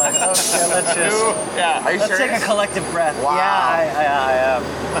guitar. Like, okay, let's just Yeah. Are you let's take serious? a collective breath. Wow. Yeah, I am.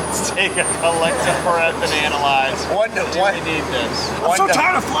 Let's take a collective breath and analyze. Do we need this? I'm so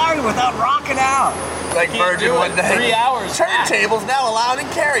tired of flying without rocking out. Like Can't Virgin do it. one day. 3 hours. Turntables now allowed in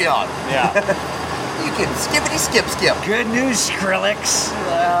carry-on. Yeah. You can skippity skip. Good news, Skrillex.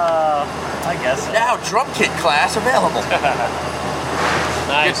 I guess so. Now drum kit class available.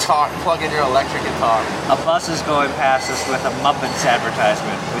 Nice. Guitar, plug in your electric guitar. A bus is going past us with a Muppets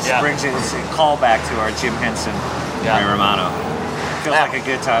advertisement, which Yeah. brings it as a callback to our Jim Henson, Ray Romano. Feels like a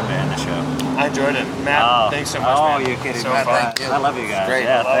good time to end the show. I enjoyed it. Matt, thanks so much, Oh, man. you kidding So me? fun. Thank you. I love you guys. Great.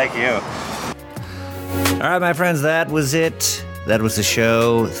 Yeah, Love thank you. All right, my friends, that was it. That was the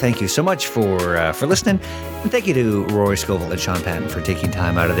show. Thank you so much for listening, and thank you to Rory Scovel and Sean Patton for taking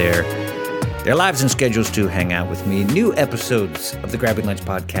time out of their lives and schedules to hang out with me. New episodes of the Grabbing Lunch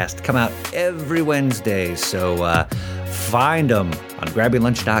podcast come out every Wednesday, so find them on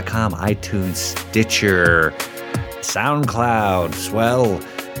grabbinglunch.com, iTunes, Stitcher, SoundCloud, swell,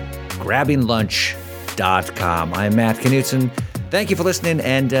 grabbinglunch.com. I'm Matt Knutson. Thank you for listening,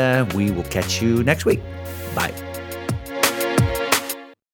 and we will catch you next week. Bye.